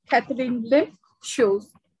 Catherine Lim shows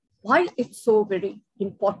why it's so very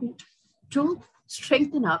important to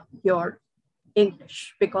strengthen up your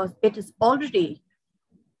English, because it is already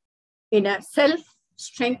in a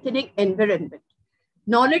self-strengthening environment.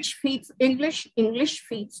 Knowledge feeds English, English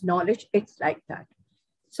feeds knowledge. It's like that.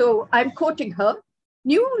 So I'm quoting her.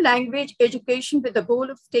 New language education with the goal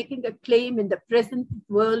of staking a claim in the present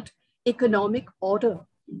world economic order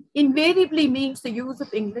invariably means the use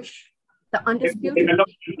of English, the undisputed.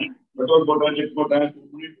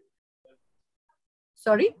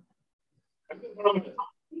 Sorry?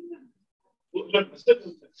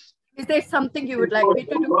 Is there something you would like me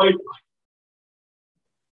to do?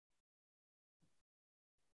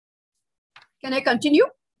 Can I continue?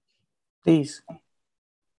 Please.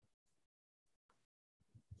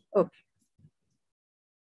 Okay.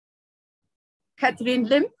 Catherine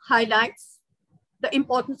Lim highlights the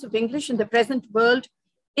importance of English in the present world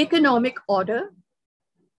economic order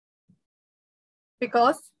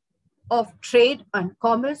because of trade and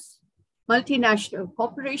commerce, multinational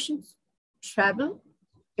corporations, travel,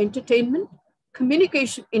 entertainment,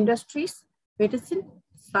 communication industries, medicine,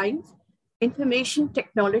 science, information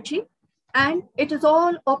technology, and it is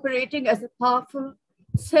all operating as a powerful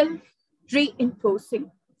self-reinforcing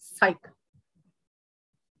cycle.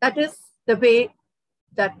 That is the way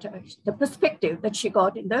that the perspective that she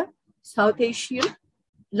got in the South Asian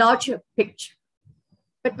larger picture.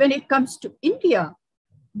 But when it comes to India,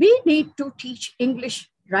 we need to teach English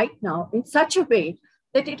right now in such a way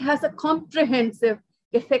that it has a comprehensive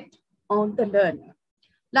effect on the learner.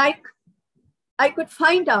 Like I could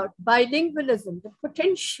find out bilingualism, the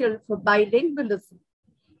potential for bilingualism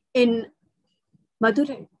in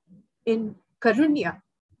Madurai, in Karunya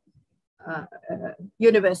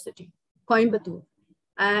University, Coimbatore,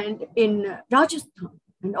 and in Rajasthan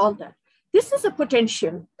and all that. This is a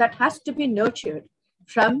potential that has to be nurtured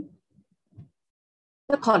from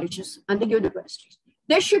the colleges and the universities.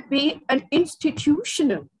 There should be an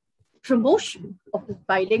institutional promotion of this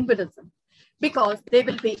bilingualism because they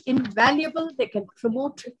will be invaluable. They can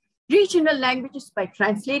promote regional languages by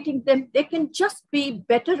translating them. They can just be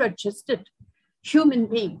better adjusted human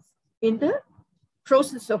beings in the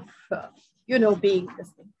process of, being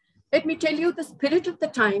this thing. Let me tell you, the spirit of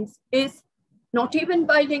the times is not even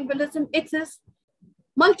bilingualism, it is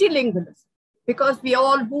multilingualism, because we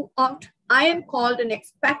all move out. I am called an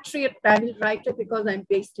expatriate travel writer because I'm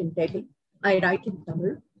based in Delhi. I write in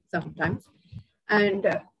Tamil sometimes. And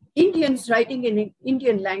Indians writing in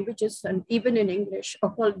Indian languages and even in English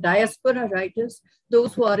are called diaspora writers,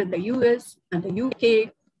 those who are in the US and the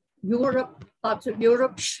UK, Europe, parts of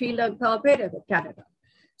Europe, Sri Lanka, wherever, Canada.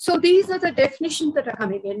 So these are the definitions that are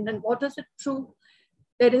coming in. And what does it prove?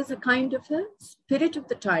 There is a kind of a spirit of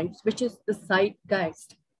the times, which is the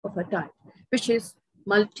zeitgeist of a time, which is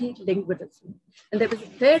multilingualism. And there was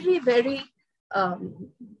a very, very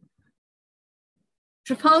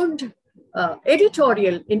profound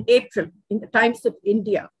editorial in April in the Times of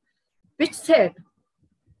India, which said,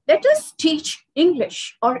 let us teach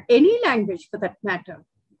English or any language for that matter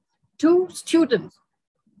to students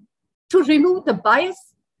to remove the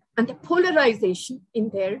bias and the polarization in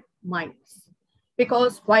their minds.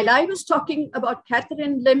 Because while I was talking about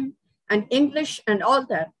Catherine Lim and English and all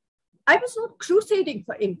that, I was not crusading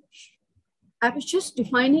for English. I was just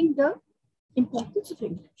defining the importance of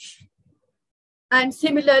English. And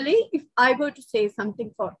similarly, if I were to say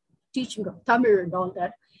something for teaching of Tamil and all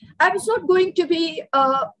that, I was not going to be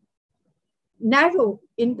narrow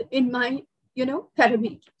in my,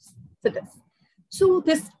 parameters for this. So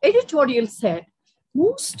this editorial said,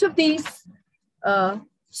 most of these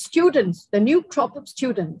students, the new crop of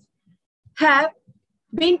students, have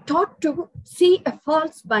been taught to see a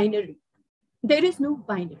false binary. There is no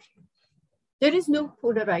binary. There is no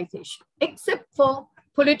polarization, except for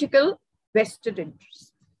political vested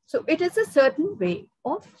interests. So it is a certain way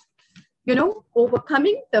of,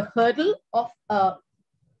 overcoming the hurdle of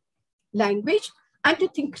language and to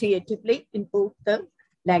think creatively in both the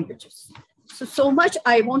languages. So much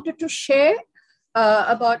I wanted to share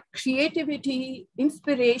about creativity,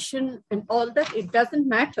 inspiration, and all that. It doesn't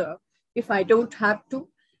matter if I don't have to,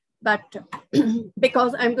 but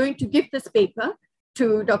because I'm going to give this paper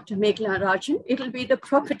to Dr. Meghla Rajan, it'll be the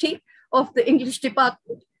property of the English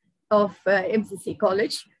department of MCC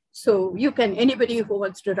College. So you can, anybody who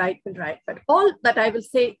wants to write will write. But all that I will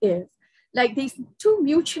say is, like these two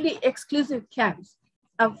mutually exclusive camps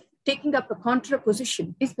of taking up a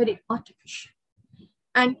contraposition is very artificial.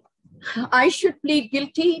 And I should plead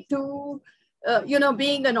guilty to,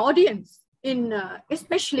 being an audience in,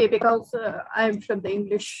 especially because I'm from the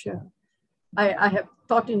English, I have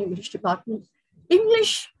taught in English department.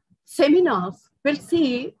 English seminars will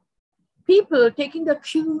see people taking a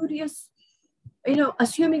curious,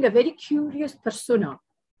 assuming a very curious persona.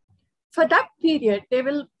 For that period, they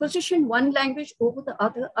will position one language over the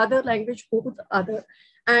other language over the other.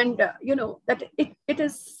 And, that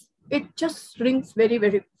it just rings very,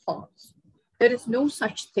 very false. There is no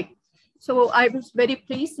such thing. So I was very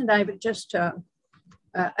pleased, and I will just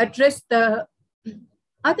address the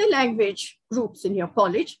other language groups in your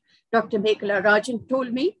college. Dr. Meghla Rajan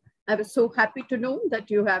told me, I was so happy to know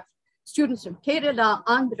that you have students from Kerala,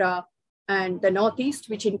 Andhra, and the Northeast,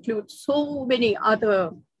 which includes so many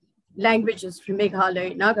other languages from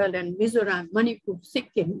Meghalaya, Nagaland, Mizoram, Manipur,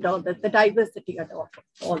 Sikkim, and all that, the diversity and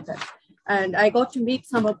all that. And I got to meet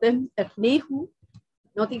some of them at Nehu,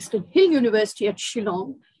 Northeastern Hill University at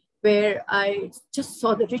Shillong, where I just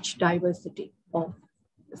saw the rich diversity of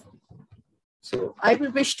this. So I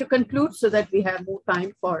will wish to conclude so that we have more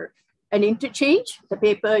time for an interchange. The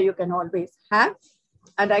paper you can always have.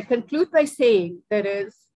 And I conclude by saying there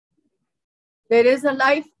is a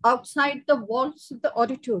life outside the walls of the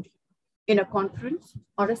auditorium in a conference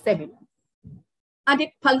or a seminar. And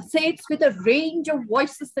it pulsates with a range of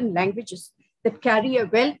voices and languages that carry a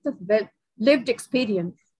wealth of lived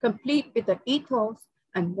experience, complete with the ethos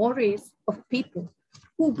and mores of people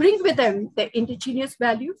who bring with them their indigenous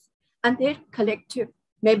values and their collective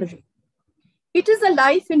memory. It is a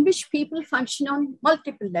life in which people function on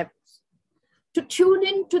multiple levels. To tune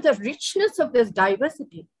in to the richness of this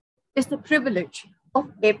diversity is the privilege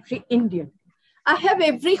of every Indian. I have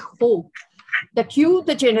every hope that you,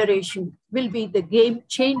 the generation, will be the game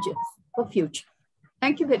changers for future.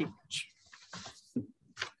 Thank you very much.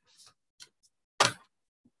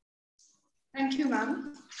 Thank you,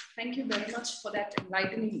 ma'am. Thank you very much for that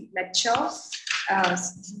enlightening lecture.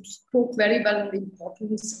 You spoke very well on the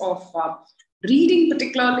importance of reading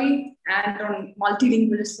particularly, and on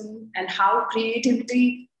multilingualism, and how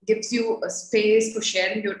creativity gives you a space for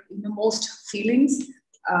sharing your innermost feelings.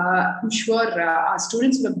 I'm sure our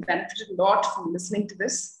students will have benefited a lot from listening to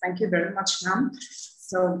this. Thank you very much, ma'am.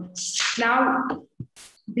 So now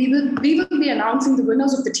we will be announcing the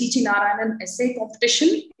winners of the T.G. Narayanan essay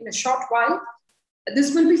competition in a short while.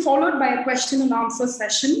 This will be followed by a question and answer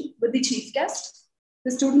session with the chief guest.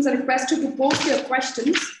 The students are requested to post their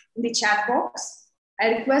questions in the chat box. I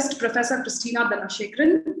request Professor Christina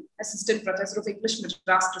Dhanashekaran, Assistant Professor of English,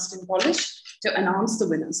 Madras Christian College, to announce the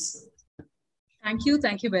winners. Thank you.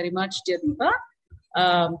 Thank you very much, dear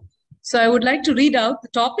Deepa. So I would like to read out the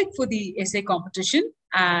topic for the essay competition.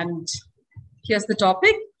 And here's the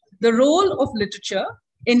topic: the role of literature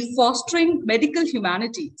in fostering medical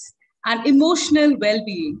humanities and emotional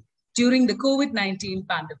well-being during the COVID-19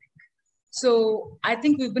 pandemic. So I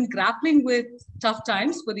think we've been grappling with tough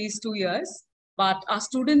times for these 2 years, but our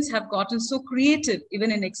students have gotten so creative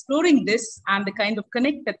even in exploring this and the kind of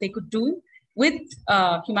connect that they could do with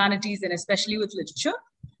humanities and especially with literature.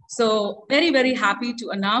 So very, very happy to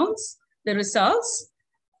announce the results.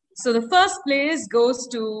 So the first place goes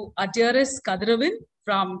to our dearest Kadiravin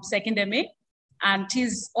from 2nd MA. And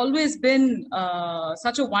he's always been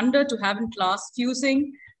such a wonder to have in class,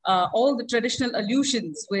 fusing all the traditional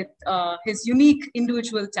allusions with his unique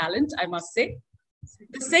individual talent, I must say.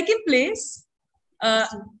 The second place,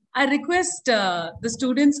 I request the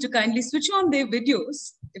students to kindly switch on their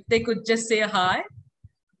videos. If they could just say a hi,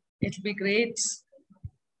 it'll be great.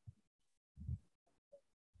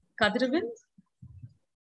 Kadiravin,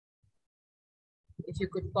 if you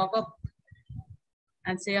could pop up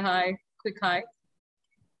and say a hi, quick hi.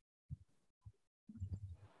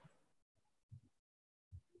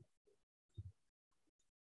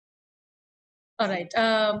 All right.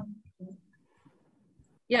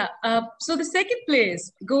 So the second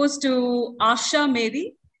place goes to Asha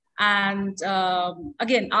Mary. And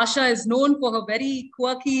again, Asha is known for her very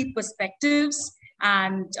quirky perspectives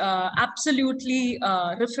and absolutely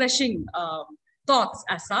refreshing thoughts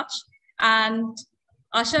as such. And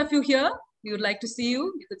Asha, if you're here, we would like to see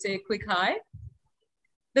you. You could say a quick hi.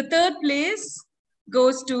 The third place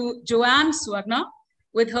goes to Joanne Swarna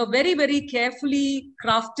with her very, very carefully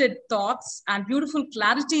crafted thoughts and beautiful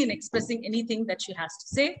clarity in expressing anything that she has to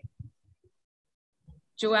say.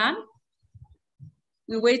 Joanne,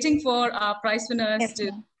 we're waiting for our prize winners.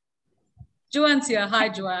 Yes, Joanne's here. Hi,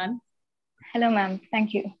 Joanne. Hello, ma'am.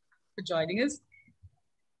 Thank you for joining us.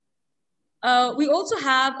 We also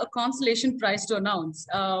have a consolation prize to announce.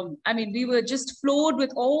 I mean, we were just floored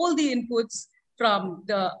with all the inputs from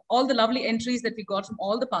all the lovely entries that we got from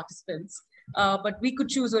all the participants. But we could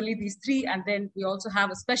choose only these 3. And then we also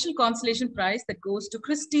have a special consolation prize that goes to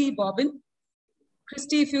Christy Bobbin.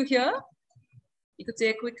 Christy, if you're here, you could say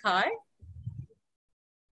a quick hi.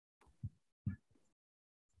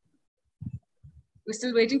 We're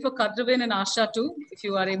still waiting for Kadravin and Asha too, if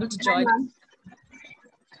you are able to join.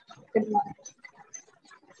 Good morning.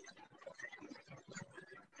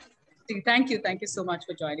 Thank you. Thank you so much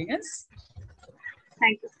for joining us.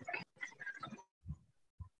 Thank you.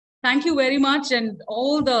 Thank you very much. And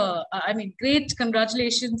all the, great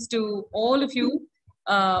congratulations to all of you,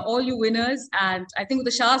 all you winners. And I think with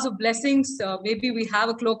the showers of blessings, maybe we have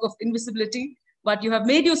a cloak of invisibility, but you have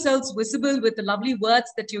made yourselves visible with the lovely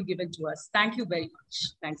words that you've given to us. Thank you very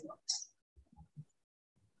much. Thanks a lot.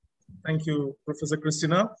 Thank you, Professor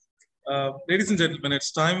Christina. Ladies and gentlemen,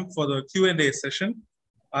 it's time for the Q&A session.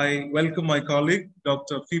 I welcome my colleague,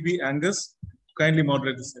 Dr. Phoebe Angus, to kindly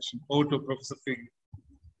moderate the session. Over to Professor Phoebe.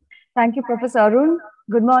 Thank you, Professor Arun.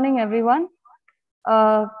 Good morning, everyone.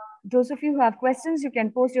 Those of you who have questions, you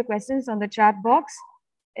can post your questions on the chat box.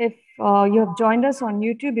 If you have joined us on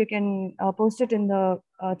YouTube, you can post it in the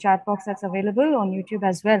chat box that's available on YouTube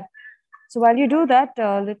as well. So while you do that,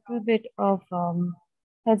 a little bit of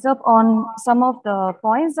heads up on some of the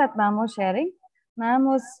points that ma'am was sharing. Ma'am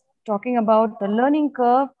was talking about the learning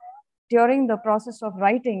curve during the process of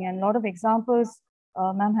writing, and a lot of examples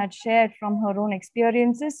ma'am had shared from her own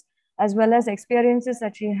experiences, as well as experiences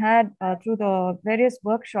that she had through the various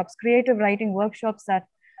workshops, creative writing workshops that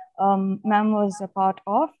ma'am was a part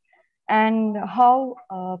of, and how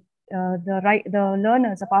the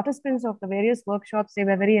learners, the participants of the various workshops, they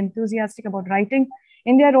were very enthusiastic about writing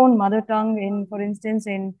in their own mother tongue. For instance,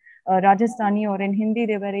 in Rajasthani or in Hindi,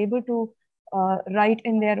 they were able to write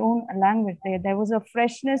in their own language. There was a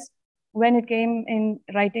freshness when it came in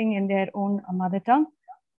writing in their own mother tongue.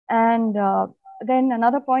 And then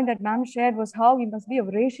another point that ma'am shared was how you must be a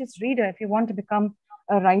voracious reader if you want to become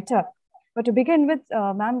a writer. But to begin with,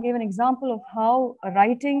 ma'am gave an example of how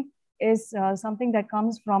writing is something that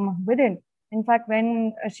comes from within. In fact,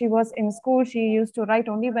 when she was in school, she used to write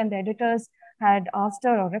only when the editors had asked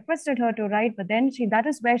her or requested her to write. But then that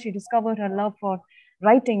is where she discovered her love for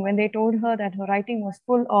writing, when they told her that her writing was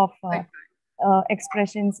full of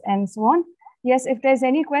expressions and so on. Yes, if there's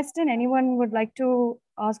any question, anyone would like to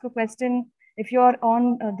ask a question, if you're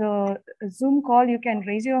on the Zoom call, you can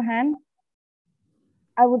raise your hand.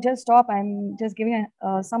 I would just stop. I'm just giving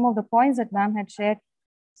some of the points that ma'am had shared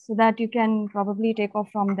so that you can probably take off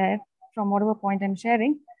from there, from whatever point I'm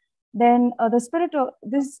sharing. Then the spirit of,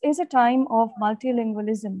 this is a time of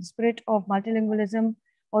multilingualism, spirit of multilingualism.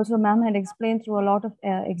 Also, ma'am had explained through a lot of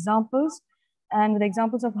examples, and with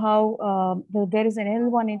examples of how there is an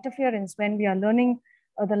L1 interference when we are learning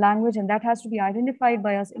the language, and that has to be identified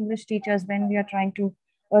by us English teachers when we are trying to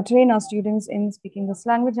train our students in speaking this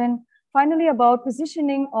language. And finally, about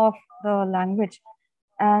positioning of the language.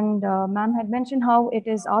 And ma'am had mentioned how it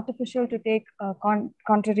is artificial to take a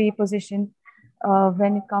contrary position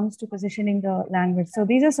when it comes to positioning the language. So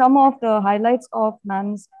these are some of the highlights of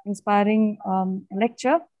ma'am's inspiring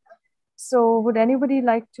lecture. So would anybody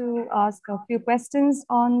like to ask a few questions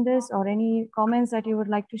on this, or any comments that you would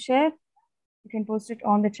like to share? You can post it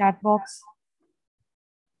on the chat box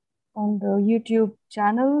on the YouTube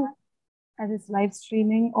channel as it's live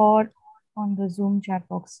streaming, or on the Zoom chat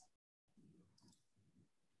box.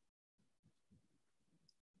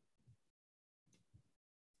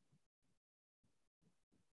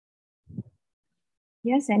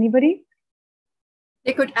 Yes, anybody?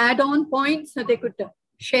 They could add on points, or they could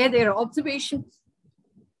share their observations,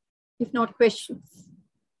 if not questions.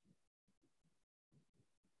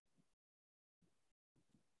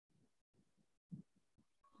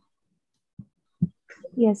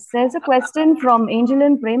 Yes, there's a question from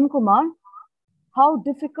Angelin Prem Kumar. How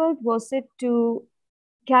difficult was it to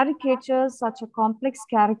caricature such a complex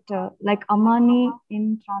character like Amani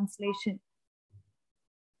in translation?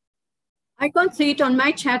 I can't see it on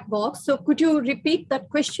my chat box, so could you repeat that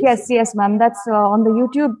question? Yes, ma'am. That's on the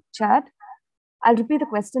YouTube chat. I'll repeat the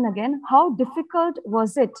question again. How difficult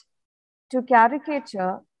was it to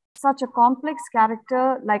caricature such a complex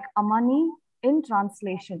character like Amani in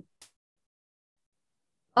translation?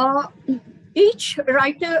 Each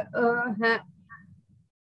writer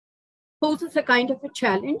poses a kind of a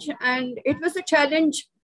challenge, and it was a challenge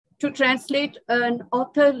to translate an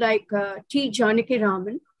author like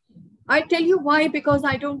T.G.NARAYANAN. I tell you why, because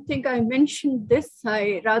I don't think I mentioned this.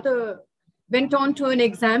 I rather went on to an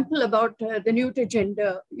example about the neuter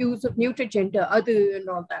gender, use of neuter gender, adu, and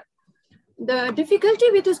all that. The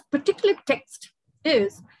difficulty with this particular text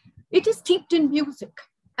is it is steeped in music,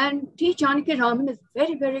 and T.G.NARAYANAN is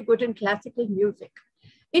very, very good in classical music.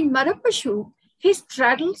 In Marapashu, he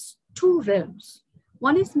straddles two realms.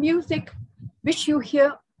 One is music, which you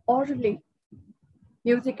hear orally.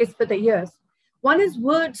 Music is for the ears. One is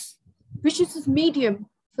words, which is his medium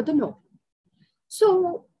for the novel.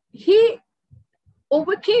 So he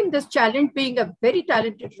overcame this challenge, being a very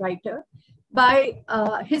talented writer, by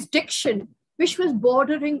his diction, which was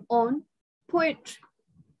bordering on poetry.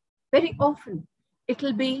 Very often,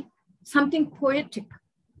 it'll be something poetic.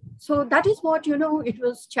 So that is what, it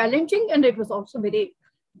was challenging, and it was also very,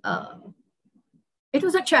 it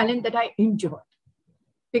was a challenge that I enjoyed,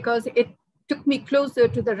 because it took me closer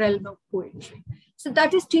to the realm of poetry. So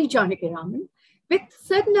that is T.G.NARAYANAN. With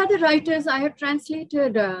certain other writers, I have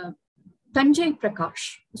translated Tanjai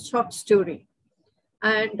Prakash, a short story.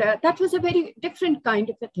 And that was a very different kind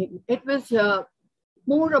of a thing. It was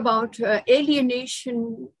more about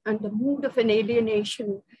alienation and the mood of an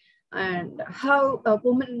alienation, and how a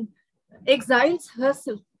woman exiles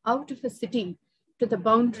herself out of a city to the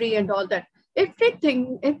boundary and all that.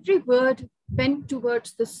 Everything, every word went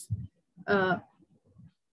towards this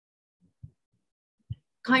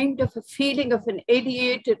kind of a feeling of an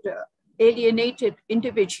alienated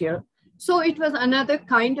individual. So it was another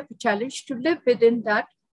kind of a challenge to live within that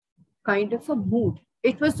kind of a mood.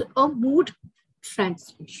 It was a mood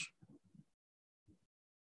translation.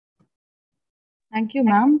 Thank you,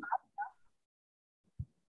 ma'am.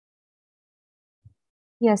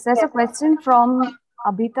 Yes, there's a question from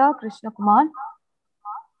Abhita Krishna Kumar.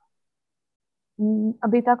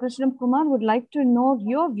 Abhita Krishna Kumar would like to know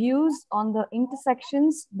your views on the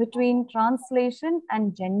intersections between translation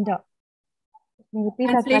and gender. Can you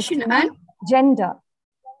repeat that question? And gender.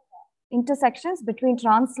 intersections between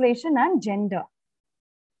translation and gender.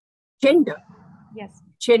 Gender. Yes.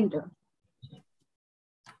 Gender.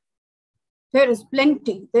 There is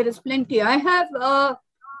plenty. There is plenty. I have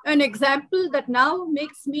an example that now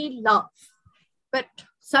makes me laugh. But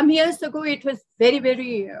some years ago, it was very,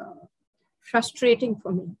 very frustrating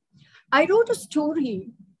for me. I wrote a story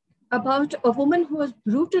about a woman who was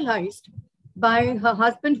brutalized by her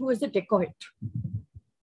husband, who was a dacoit.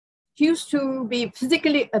 He used to be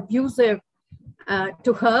physically abusive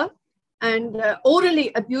to her and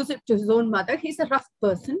orally abusive to his own mother. He's a rough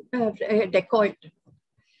person, a dacoit.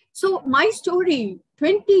 So my story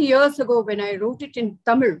 20 years ago, when I wrote it in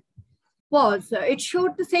Tamil, was it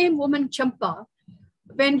showed the same woman, Champa,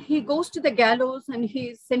 when he goes to the gallows and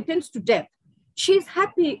he's sentenced to death. She's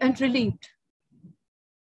happy and relieved.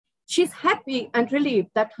 She's happy and relieved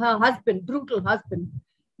that her husband, brutal husband,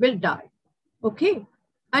 will die. Okay.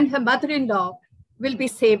 And her mother-in-law will be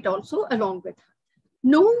saved also along with her.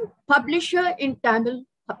 No publisher in Tamil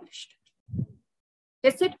published it.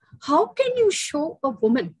 They said, how can you show a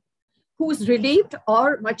woman who is relieved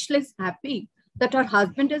or much less happy that her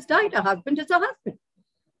husband has died? Her husband is a husband.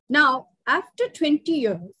 Now, after 20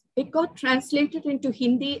 years, it got translated into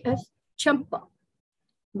Hindi as Champa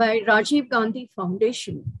by Rajiv Gandhi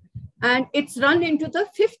Foundation. And it's run into the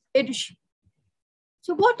 5th edition.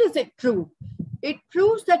 So what does it prove? It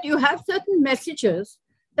proves that you have certain messages,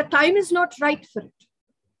 the time is not right for it.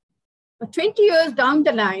 But 20 years down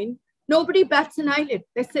the line, nobody bats an eyelid.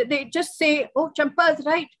 They just say, oh, Champa is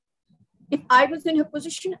right. If I was in her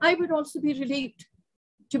position, I would also be relieved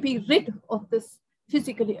to be rid of this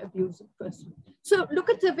physically abusive person. So look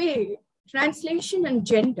at the way translation and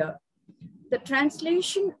gender, the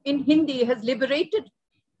translation in Hindi has liberated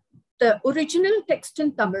the original text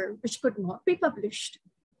in Tamil, which could not be published.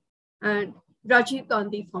 And Rajiv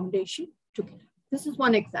Gandhi Foundation took it. This is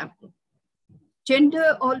one example.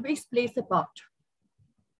 Gender always plays a part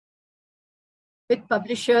with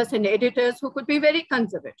publishers and editors who could be very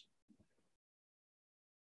conservative.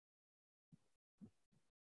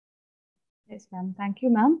 Yes, ma'am. Thank you,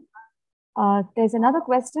 ma'am. There's another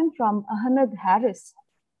question from Ahmed Harris.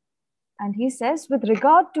 And he says, with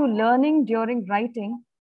regard to learning during writing,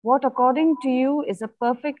 what according to you is a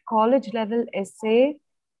perfect college level essay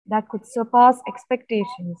that could surpass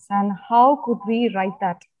expectations, and how could we write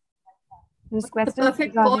that? This question is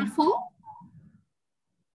perfect call for?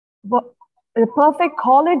 A perfect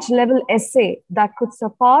college level essay that could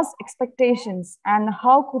surpass expectations, and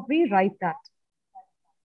how could we write that?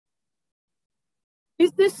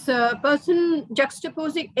 Is this person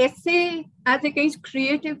juxtaposing essay as against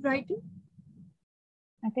creative writing?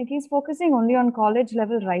 I think he's focusing only on college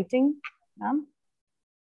level writing, ma'am.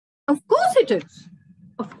 Of course it is.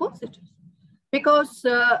 Of course it is. Because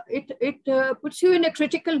it puts you in a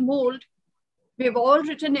critical mold. We've all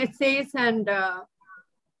written essays and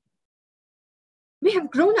we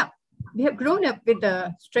have grown up. We have grown up with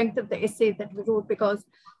the strength of the essay that we wrote, because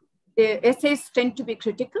the essays tend to be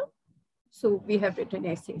critical. So we have written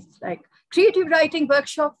essays. Like creative writing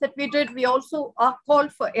workshops that we did, we also are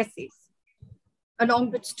called for essays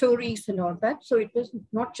along with stories and all that. So it was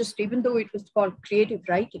not just, even though it was called creative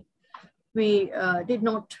writing, we did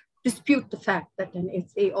not dispute the fact that an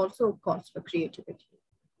essay also calls for creativity.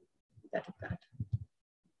 That.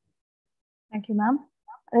 Thank you, ma'am.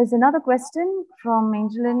 There's another question from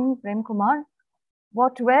Angelin Premkumar.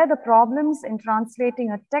 What were the problems in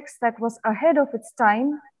translating a text that was ahead of its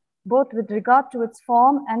time, both with regard to its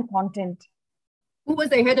form and content? Who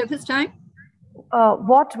was ahead of his time?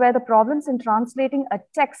 What were the problems in translating a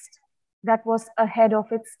text that was ahead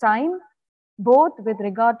of its time, both with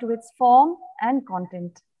regard to its form and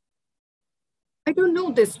content? I don't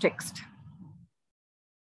know this text.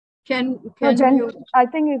 Can I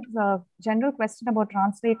think it's a general question about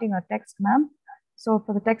translating a text, ma'am. So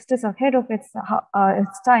for the text is ahead of its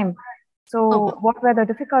time. So what were the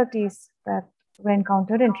difficulties that were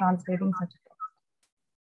encountered in translating such a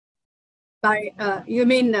text? You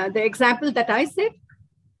mean the example that I said?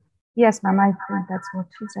 Yes, ma'am. I think that's what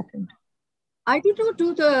she's referring to. I did not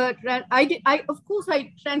do the. Of course,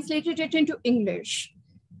 I translated it into English.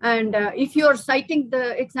 And if you're citing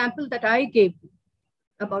the example that I gave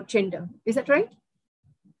about gender, is that right?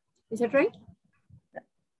 Is that right?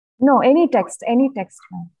 No, any text,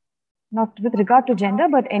 ma'am. Not with regard to gender,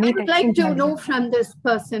 but any text. I would like to know from this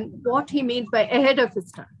person what he means by ahead of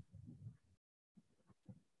his time.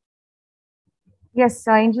 Yes,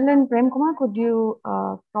 Angelin Premkumar, could you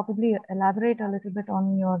probably elaborate a little bit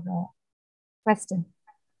on your question?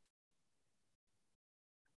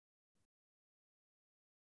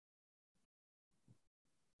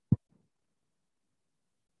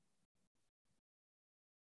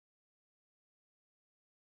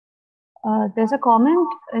 There's a comment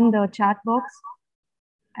in the chat box,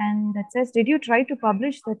 and that says, did you try to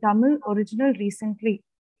publish the Tamil original recently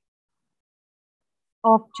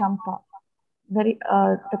of Champa?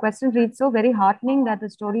 The question reads, so very heartening that the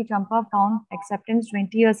story Champa found acceptance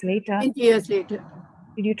 20 years later. 20 years later.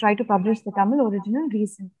 Did you try to publish the Tamil original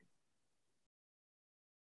recently?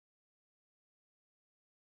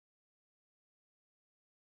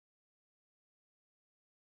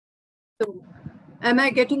 So, am I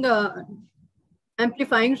getting a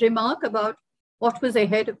amplifying remark about what was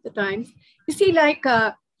ahead of the times? You see, like,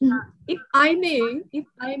 if I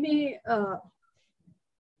may,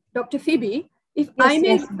 Dr. Phoebe, if yes, I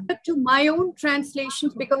may refer to my own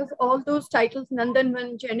translations, because all those titles,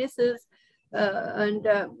 Nandanvan, Genesis, and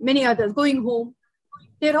many others, Going Home,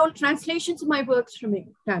 they're all translations of my works from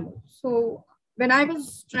Tamil. So when I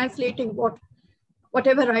was translating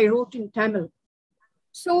whatever I wrote in Tamil,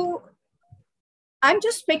 so I'm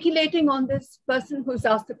just speculating on this person who's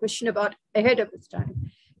asked the question about ahead of his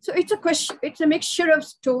time. So it's a question, it's a mixture of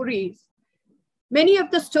stories. Many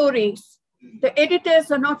of the stories, the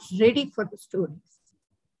editors are not ready for the stories.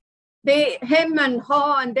 They hem and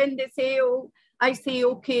haw, and then they say, oh, I say,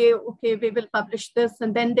 okay, we will publish this,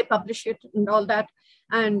 and then they publish it and all that.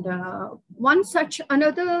 And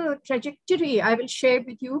another trajectory I will share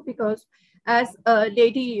with you, because as a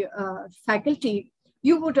lady faculty,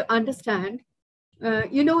 you would understand.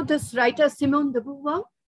 You know this writer Simone de Beauvoir,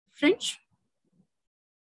 French?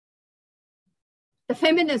 The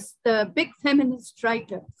feminist, the big feminist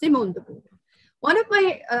writer, Simone de Beauvoir. One of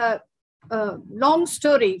my long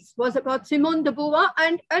stories was about Simone de Beauvoir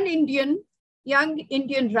and an young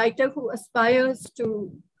Indian writer who aspires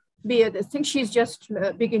to be this thing. She's just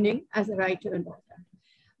beginning as a writer and all that.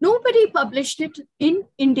 Nobody published it in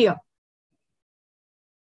India.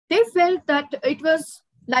 They felt that it was,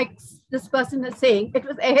 like this person is saying, it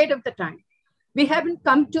was ahead of the time. We haven't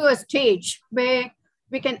come to a stage where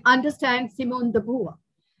we can understand Simone de Beauvoir.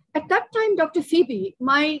 At that time, Dr. Phoebe,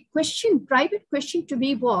 my private question to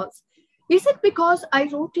me was, is it because I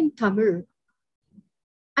wrote in Tamil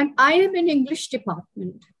and I am in English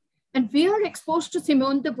department and we are exposed to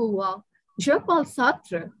Simone de Beauvoir, Jean-Paul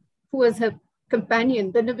Sartre, who was her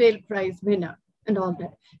companion, the Nobel Prize winner and all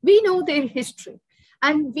that. We know their history,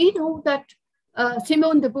 and we know that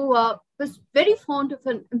Simone de Beauvoir was very fond of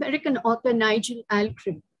an American author, Nigel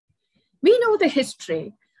Alcrim. We know the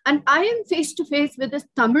history, and I am face to face with this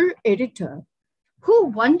Tamil editor who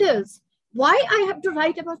wonders why I have to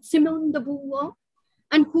write about Simone de Beauvoir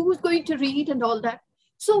and who's going to read and all that.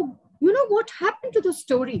 So, you know what happened to the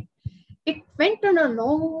story? It went on a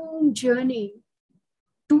long journey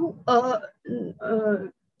to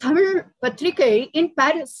Tamil Patrika in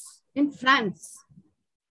Paris, in France.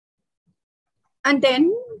 And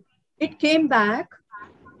then it came back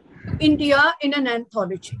to India in an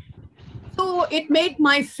anthology. So it made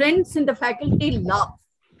my friends in the faculty laugh,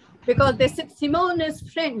 because they said Simone is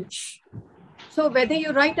French. So whether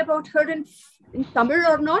you write about her in Tamil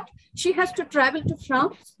or not, she has to travel to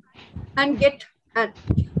France and get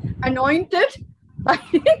anointed by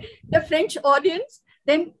the French audience,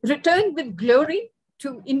 then return with glory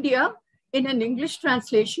to India in an English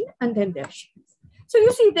translation, and then there she is. So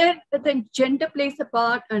you see there, the gender plays a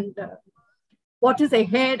part, and what is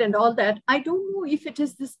ahead and all that. I don't know if it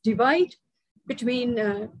is this divide between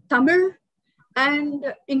Tamil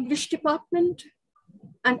and English department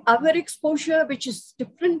and our exposure, which is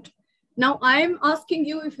different. Now I am asking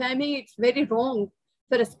you, if I may, it's very wrong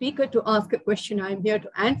for a speaker to ask a question. I'm here to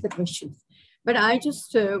answer questions. But I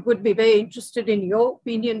just would be very interested in your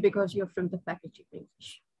opinion, because you're from the Faculty of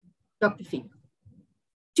English. Dr. Phoebe,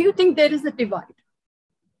 do you think there is a divide?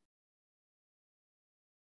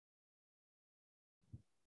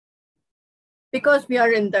 Because we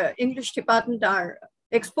are in the English department, our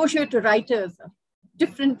exposure to writers are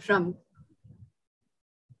different from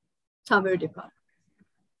Tamil department.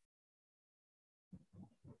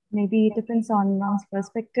 Maybe it depends on one's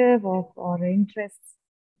perspective or interests.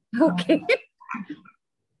 Okay.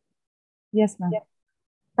 Yes, ma'am.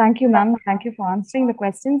 Thank you, ma'am. Thank you for answering the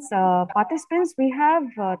questions. Participants, we have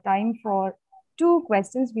time for 2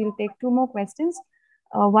 questions. We'll take 2 more questions.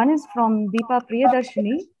 One is from Deepa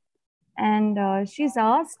Priyadarshini, and she's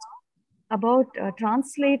asked about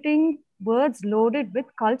translating words loaded with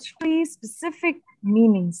culturally specific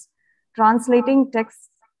meanings. Translating texts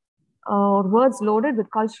or words loaded with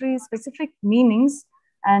culturally specific meanings,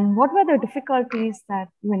 and what were the difficulties that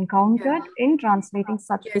you encountered in translating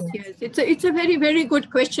such words? Yes, it's a very, very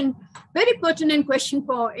good question, very pertinent question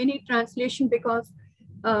for any translation, because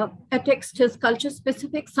a text is culture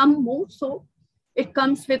specific, some more so. It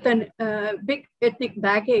comes with a big ethnic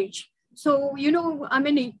baggage. So, you know, I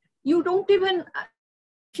mean, you don't even,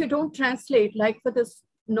 if you don't translate, like for this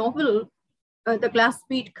novel, The Glass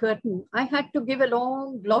Bead Curtain, I had to give a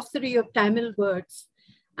long glossary of Tamil words.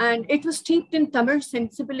 And it was steeped in Tamil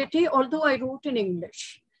sensibility, although I wrote in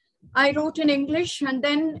English. I wrote in English, and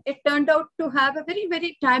then it turned out to have a very,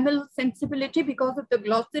 very Tamil sensibility because of the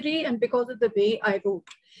glossary and because of the way I wrote.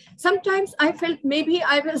 Sometimes I felt maybe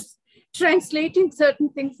I was translating certain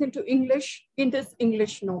things into English in this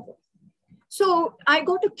English novel. So I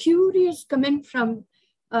got a curious comment from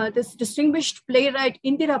this distinguished playwright,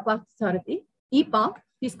 Indira Parthasarathy, Ipa,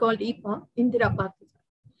 he's called Ipa, Indira Parthasarathy.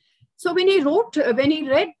 So when he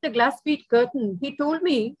read The Glass Bead Curtain, he told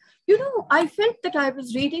me, you know, I felt that I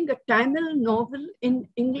was reading a Tamil novel in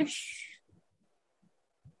English.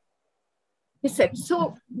 He said,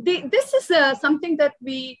 so this is something that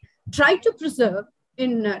we try to preserve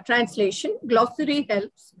in translation. Glossary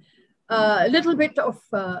helps. A little bit of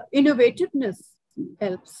innovativeness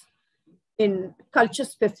helps in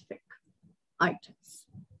culture-specific items.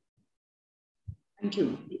 Thank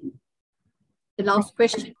you. The last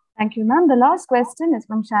question. Thank you, ma'am. The last question is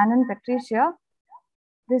from Shannon Patricia.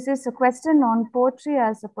 This is a question on poetry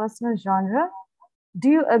as a personal genre. Do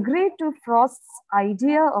you agree to Frost's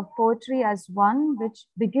idea of poetry as one which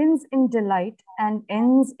begins in delight and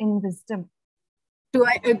ends in wisdom? Do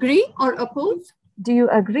I agree or oppose? Do you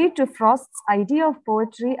agree to Frost's idea of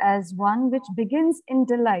poetry as one which begins in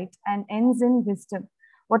delight and ends in wisdom?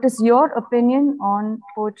 What is your opinion on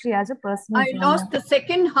poetry as a personal genre? I lost the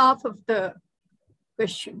second half of the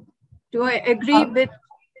question. Do I agree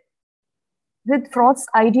with Frost's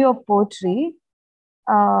idea of poetry?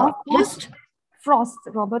 Robert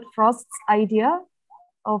Frost's idea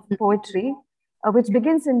of poetry, which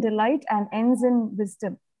begins in delight and ends in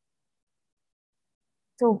wisdom.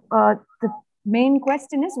 So the main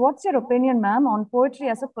question is, what's your opinion, ma'am, on poetry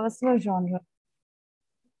as a personal genre?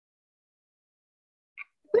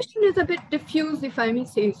 The question is a bit diffuse, if I may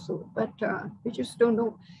say so, but we just don't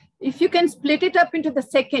know. If you can split it up into the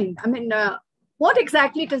second, I mean, what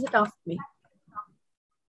exactly does it ask me?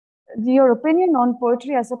 Your opinion on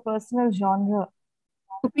poetry as a personal genre.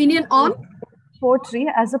 Opinion on? Poetry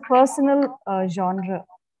as a personal genre.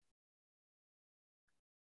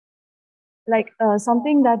 Like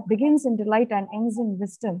something that begins in delight and ends in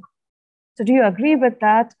wisdom. So do you agree with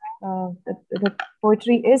that? That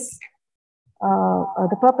poetry is,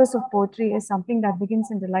 the purpose of poetry is something that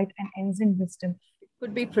begins in delight and ends in wisdom. It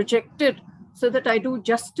could be projected so that I do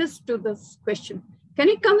justice to this question. Can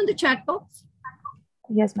it come in the chat box?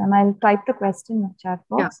 Yes, ma'am. I'll type the question in the chat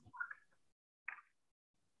box.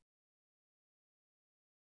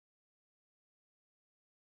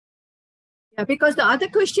 Yeah, because the other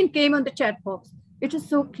question came on the chat box. It is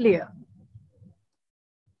so clear.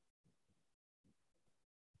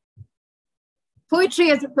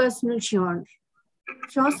 Poetry as a personal genre.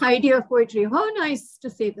 Frost's idea of poetry. How nice to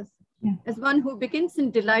say this. Yeah. As one who begins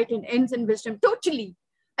in delight and ends in wisdom. Totally.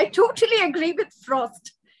 I totally agree with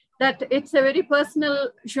Frost that it's a very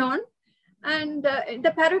personal genre. And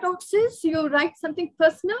the paradox is you write something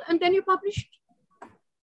personal and then you publish it.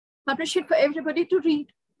 Publish it for everybody to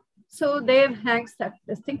read. So there hangs that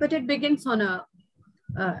thing, but it begins on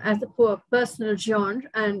as a personal genre.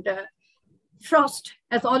 And Frost,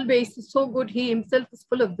 as always, is so good. He himself is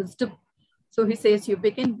full of wisdom. So he says you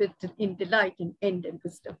begin in delight and end in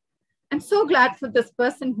wisdom. I'm so glad for this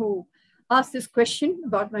person who asked this question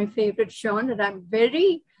about my favorite genre. And I'm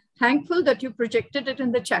very thankful that you projected it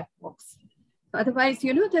in the chat box. Otherwise,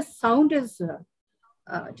 you know, the sound is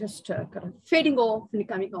just kind of fading off and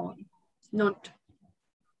coming on. It's not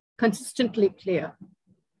consistently clear.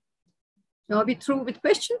 Now, are we through with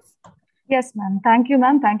questions? Yes, ma'am. Thank you,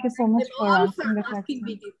 ma'am. Thank you so much for answering the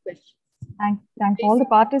questions. Thank all the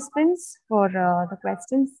participants for the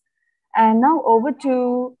questions. And now over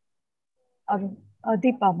to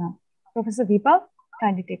Deepa, ma'am. Professor Deepa,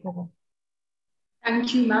 kindly take over.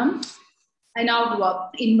 Thank you, ma'am. I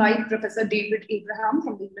now invite Professor David Abraham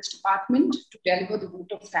from the English Department to deliver the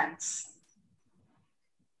vote of thanks.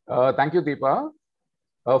 Thank you, Deepa.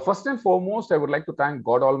 First and foremost, I would like to thank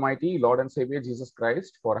God Almighty, Lord and Savior Jesus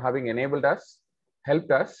Christ, for having enabled us,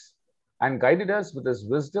 helped us, and guided us with His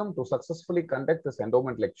wisdom to successfully conduct this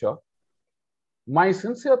endowment lecture. My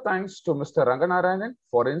sincere thanks to Mr. Ranganarayanan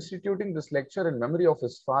for instituting this lecture in memory of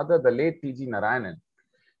his father, the late T.G. Narayanan.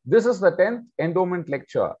 This is the 10th endowment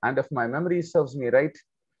lecture, and if my memory serves me right,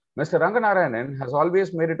 Mr. Ranganarayanan has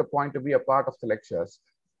always made it a point to be a part of the lectures,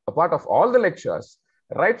 a part of all the lectures,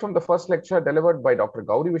 right from the first lecture delivered by Dr.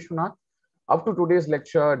 Gauri Vishwanath up to today's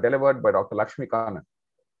lecture delivered by Dr. LAKSHMI.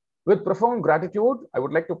 With profound gratitude, I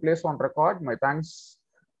would like to place on record my thanks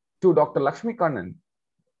to Dr. LAKSHMI KANNAN,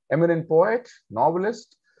 eminent poet,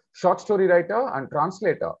 novelist, short story writer, and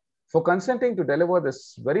translator, for consenting to deliver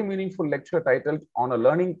this very meaningful lecture titled On a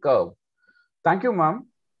Learning Curve. Thank you, ma'am,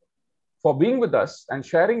 for being with us and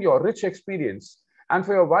sharing your rich experience and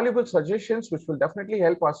for your valuable suggestions, which will definitely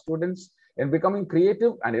help our students in becoming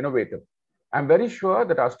creative and innovative. I'm very sure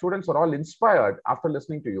that our students are all inspired after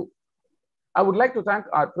listening to you. I would like to thank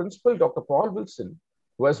our principal, Dr. Paul Wilson,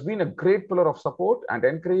 who has been a great pillar of support and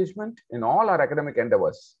encouragement in all our academic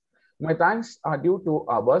endeavors. My thanks are due to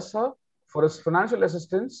our bursar for his financial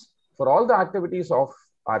assistance for all the activities of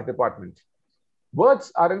our department.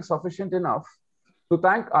 Words aren't sufficient enough to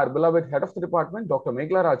thank our beloved head of the department, Dr.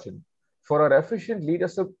 Meghla Rajan, for her efficient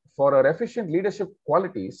leadership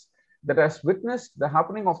qualities that has witnessed the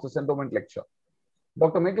happening of this endowment lecture.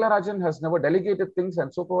 Dr. Meghla Rajan has never delegated things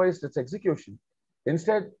and supervised its execution.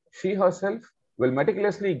 Instead, she herself will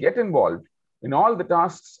meticulously get involved in all the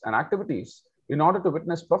tasks and activities in order to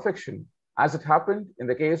witness perfection, as it happened in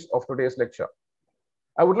the case of today's lecture.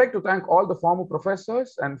 I would like to thank all the former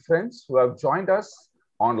professors and friends who have joined us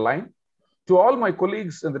online. To all my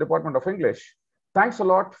colleagues in the Department of English, thanks a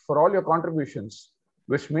lot for all your contributions,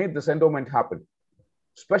 which made this endowment happen.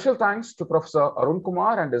 Special thanks to Professor Arun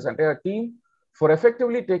Kumar and his entire team for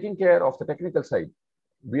effectively taking care of the technical side.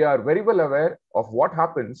 We are very well aware of what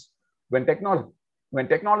happens when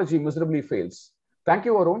technology miserably fails. Thank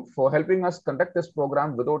you, Arun, for helping us conduct this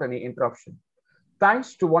program without any interruption.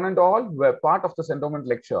 Thanks to one and all who were part of this endowment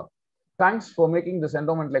lecture. Thanks for making this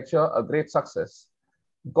endowment lecture a great success.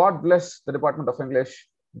 God bless the Department of English.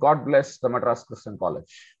 God bless the Madras Christian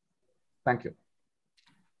College. Thank you.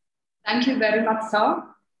 Thank you very much, sir.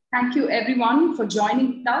 Thank you, everyone, for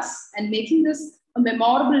joining us and making this a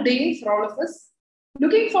memorable day for all of us.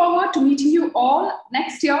 Looking forward to meeting you all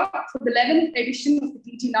next year for the 11th edition of the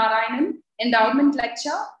T.G.NARAYANAN Endowment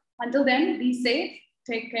Lecture. Until then, be safe,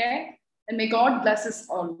 take care, and may God bless us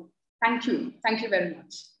all. Thank you. Thank you very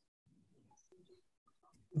much.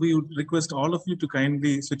 We would request all of you to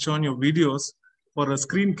kindly switch on your videos for a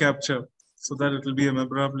screen capture so that it will be a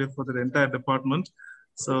memorabilia for the entire department.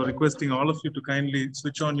 So requesting all of you to kindly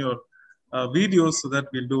switch on your videos so that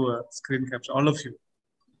we'll do a screen capture, all of you.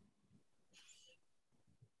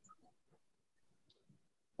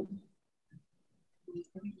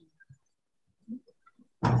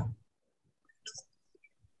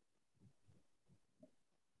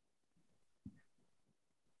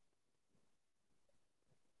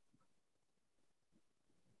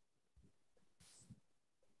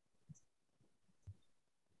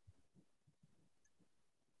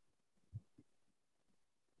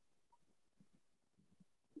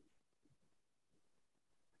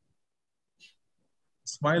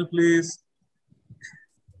 Smile, please.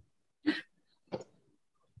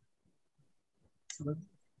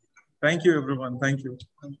 Thank you, everyone. Thank you.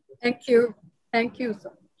 Thank you. Thank you so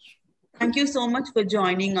much. Thank you so much for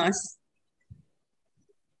joining us.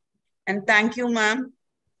 And thank you, ma'am,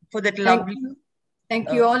 for that lovely.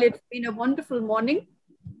 Thank you all. It's been a wonderful morning,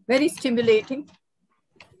 very stimulating.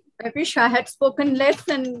 I wish I had spoken less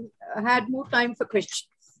and had more time for questions.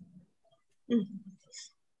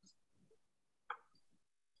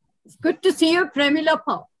 It's good to see you, Premila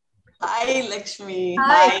Pa. Hi, Lakshmi.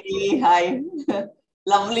 Hi. Hi.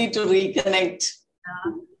 Lovely to reconnect.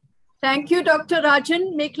 Thank you, Dr.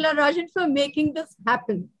 Rajan, Meghla Rajan, for making this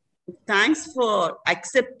happen. Thanks for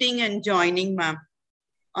accepting and joining, ma'am.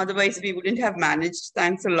 Otherwise, we wouldn't have managed.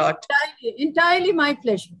 Thanks a lot. Entirely my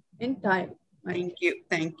pleasure. Entirely. Thank you.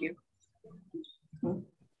 Thank you.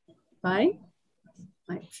 Bye.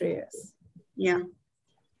 My prayers. Yeah.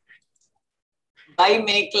 Bye,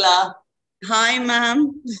 Meghla. Hi,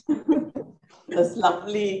 ma'am. That's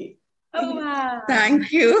lovely. Oh, wow.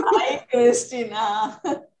 Thank you. Hi, Christina.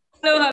 Hello.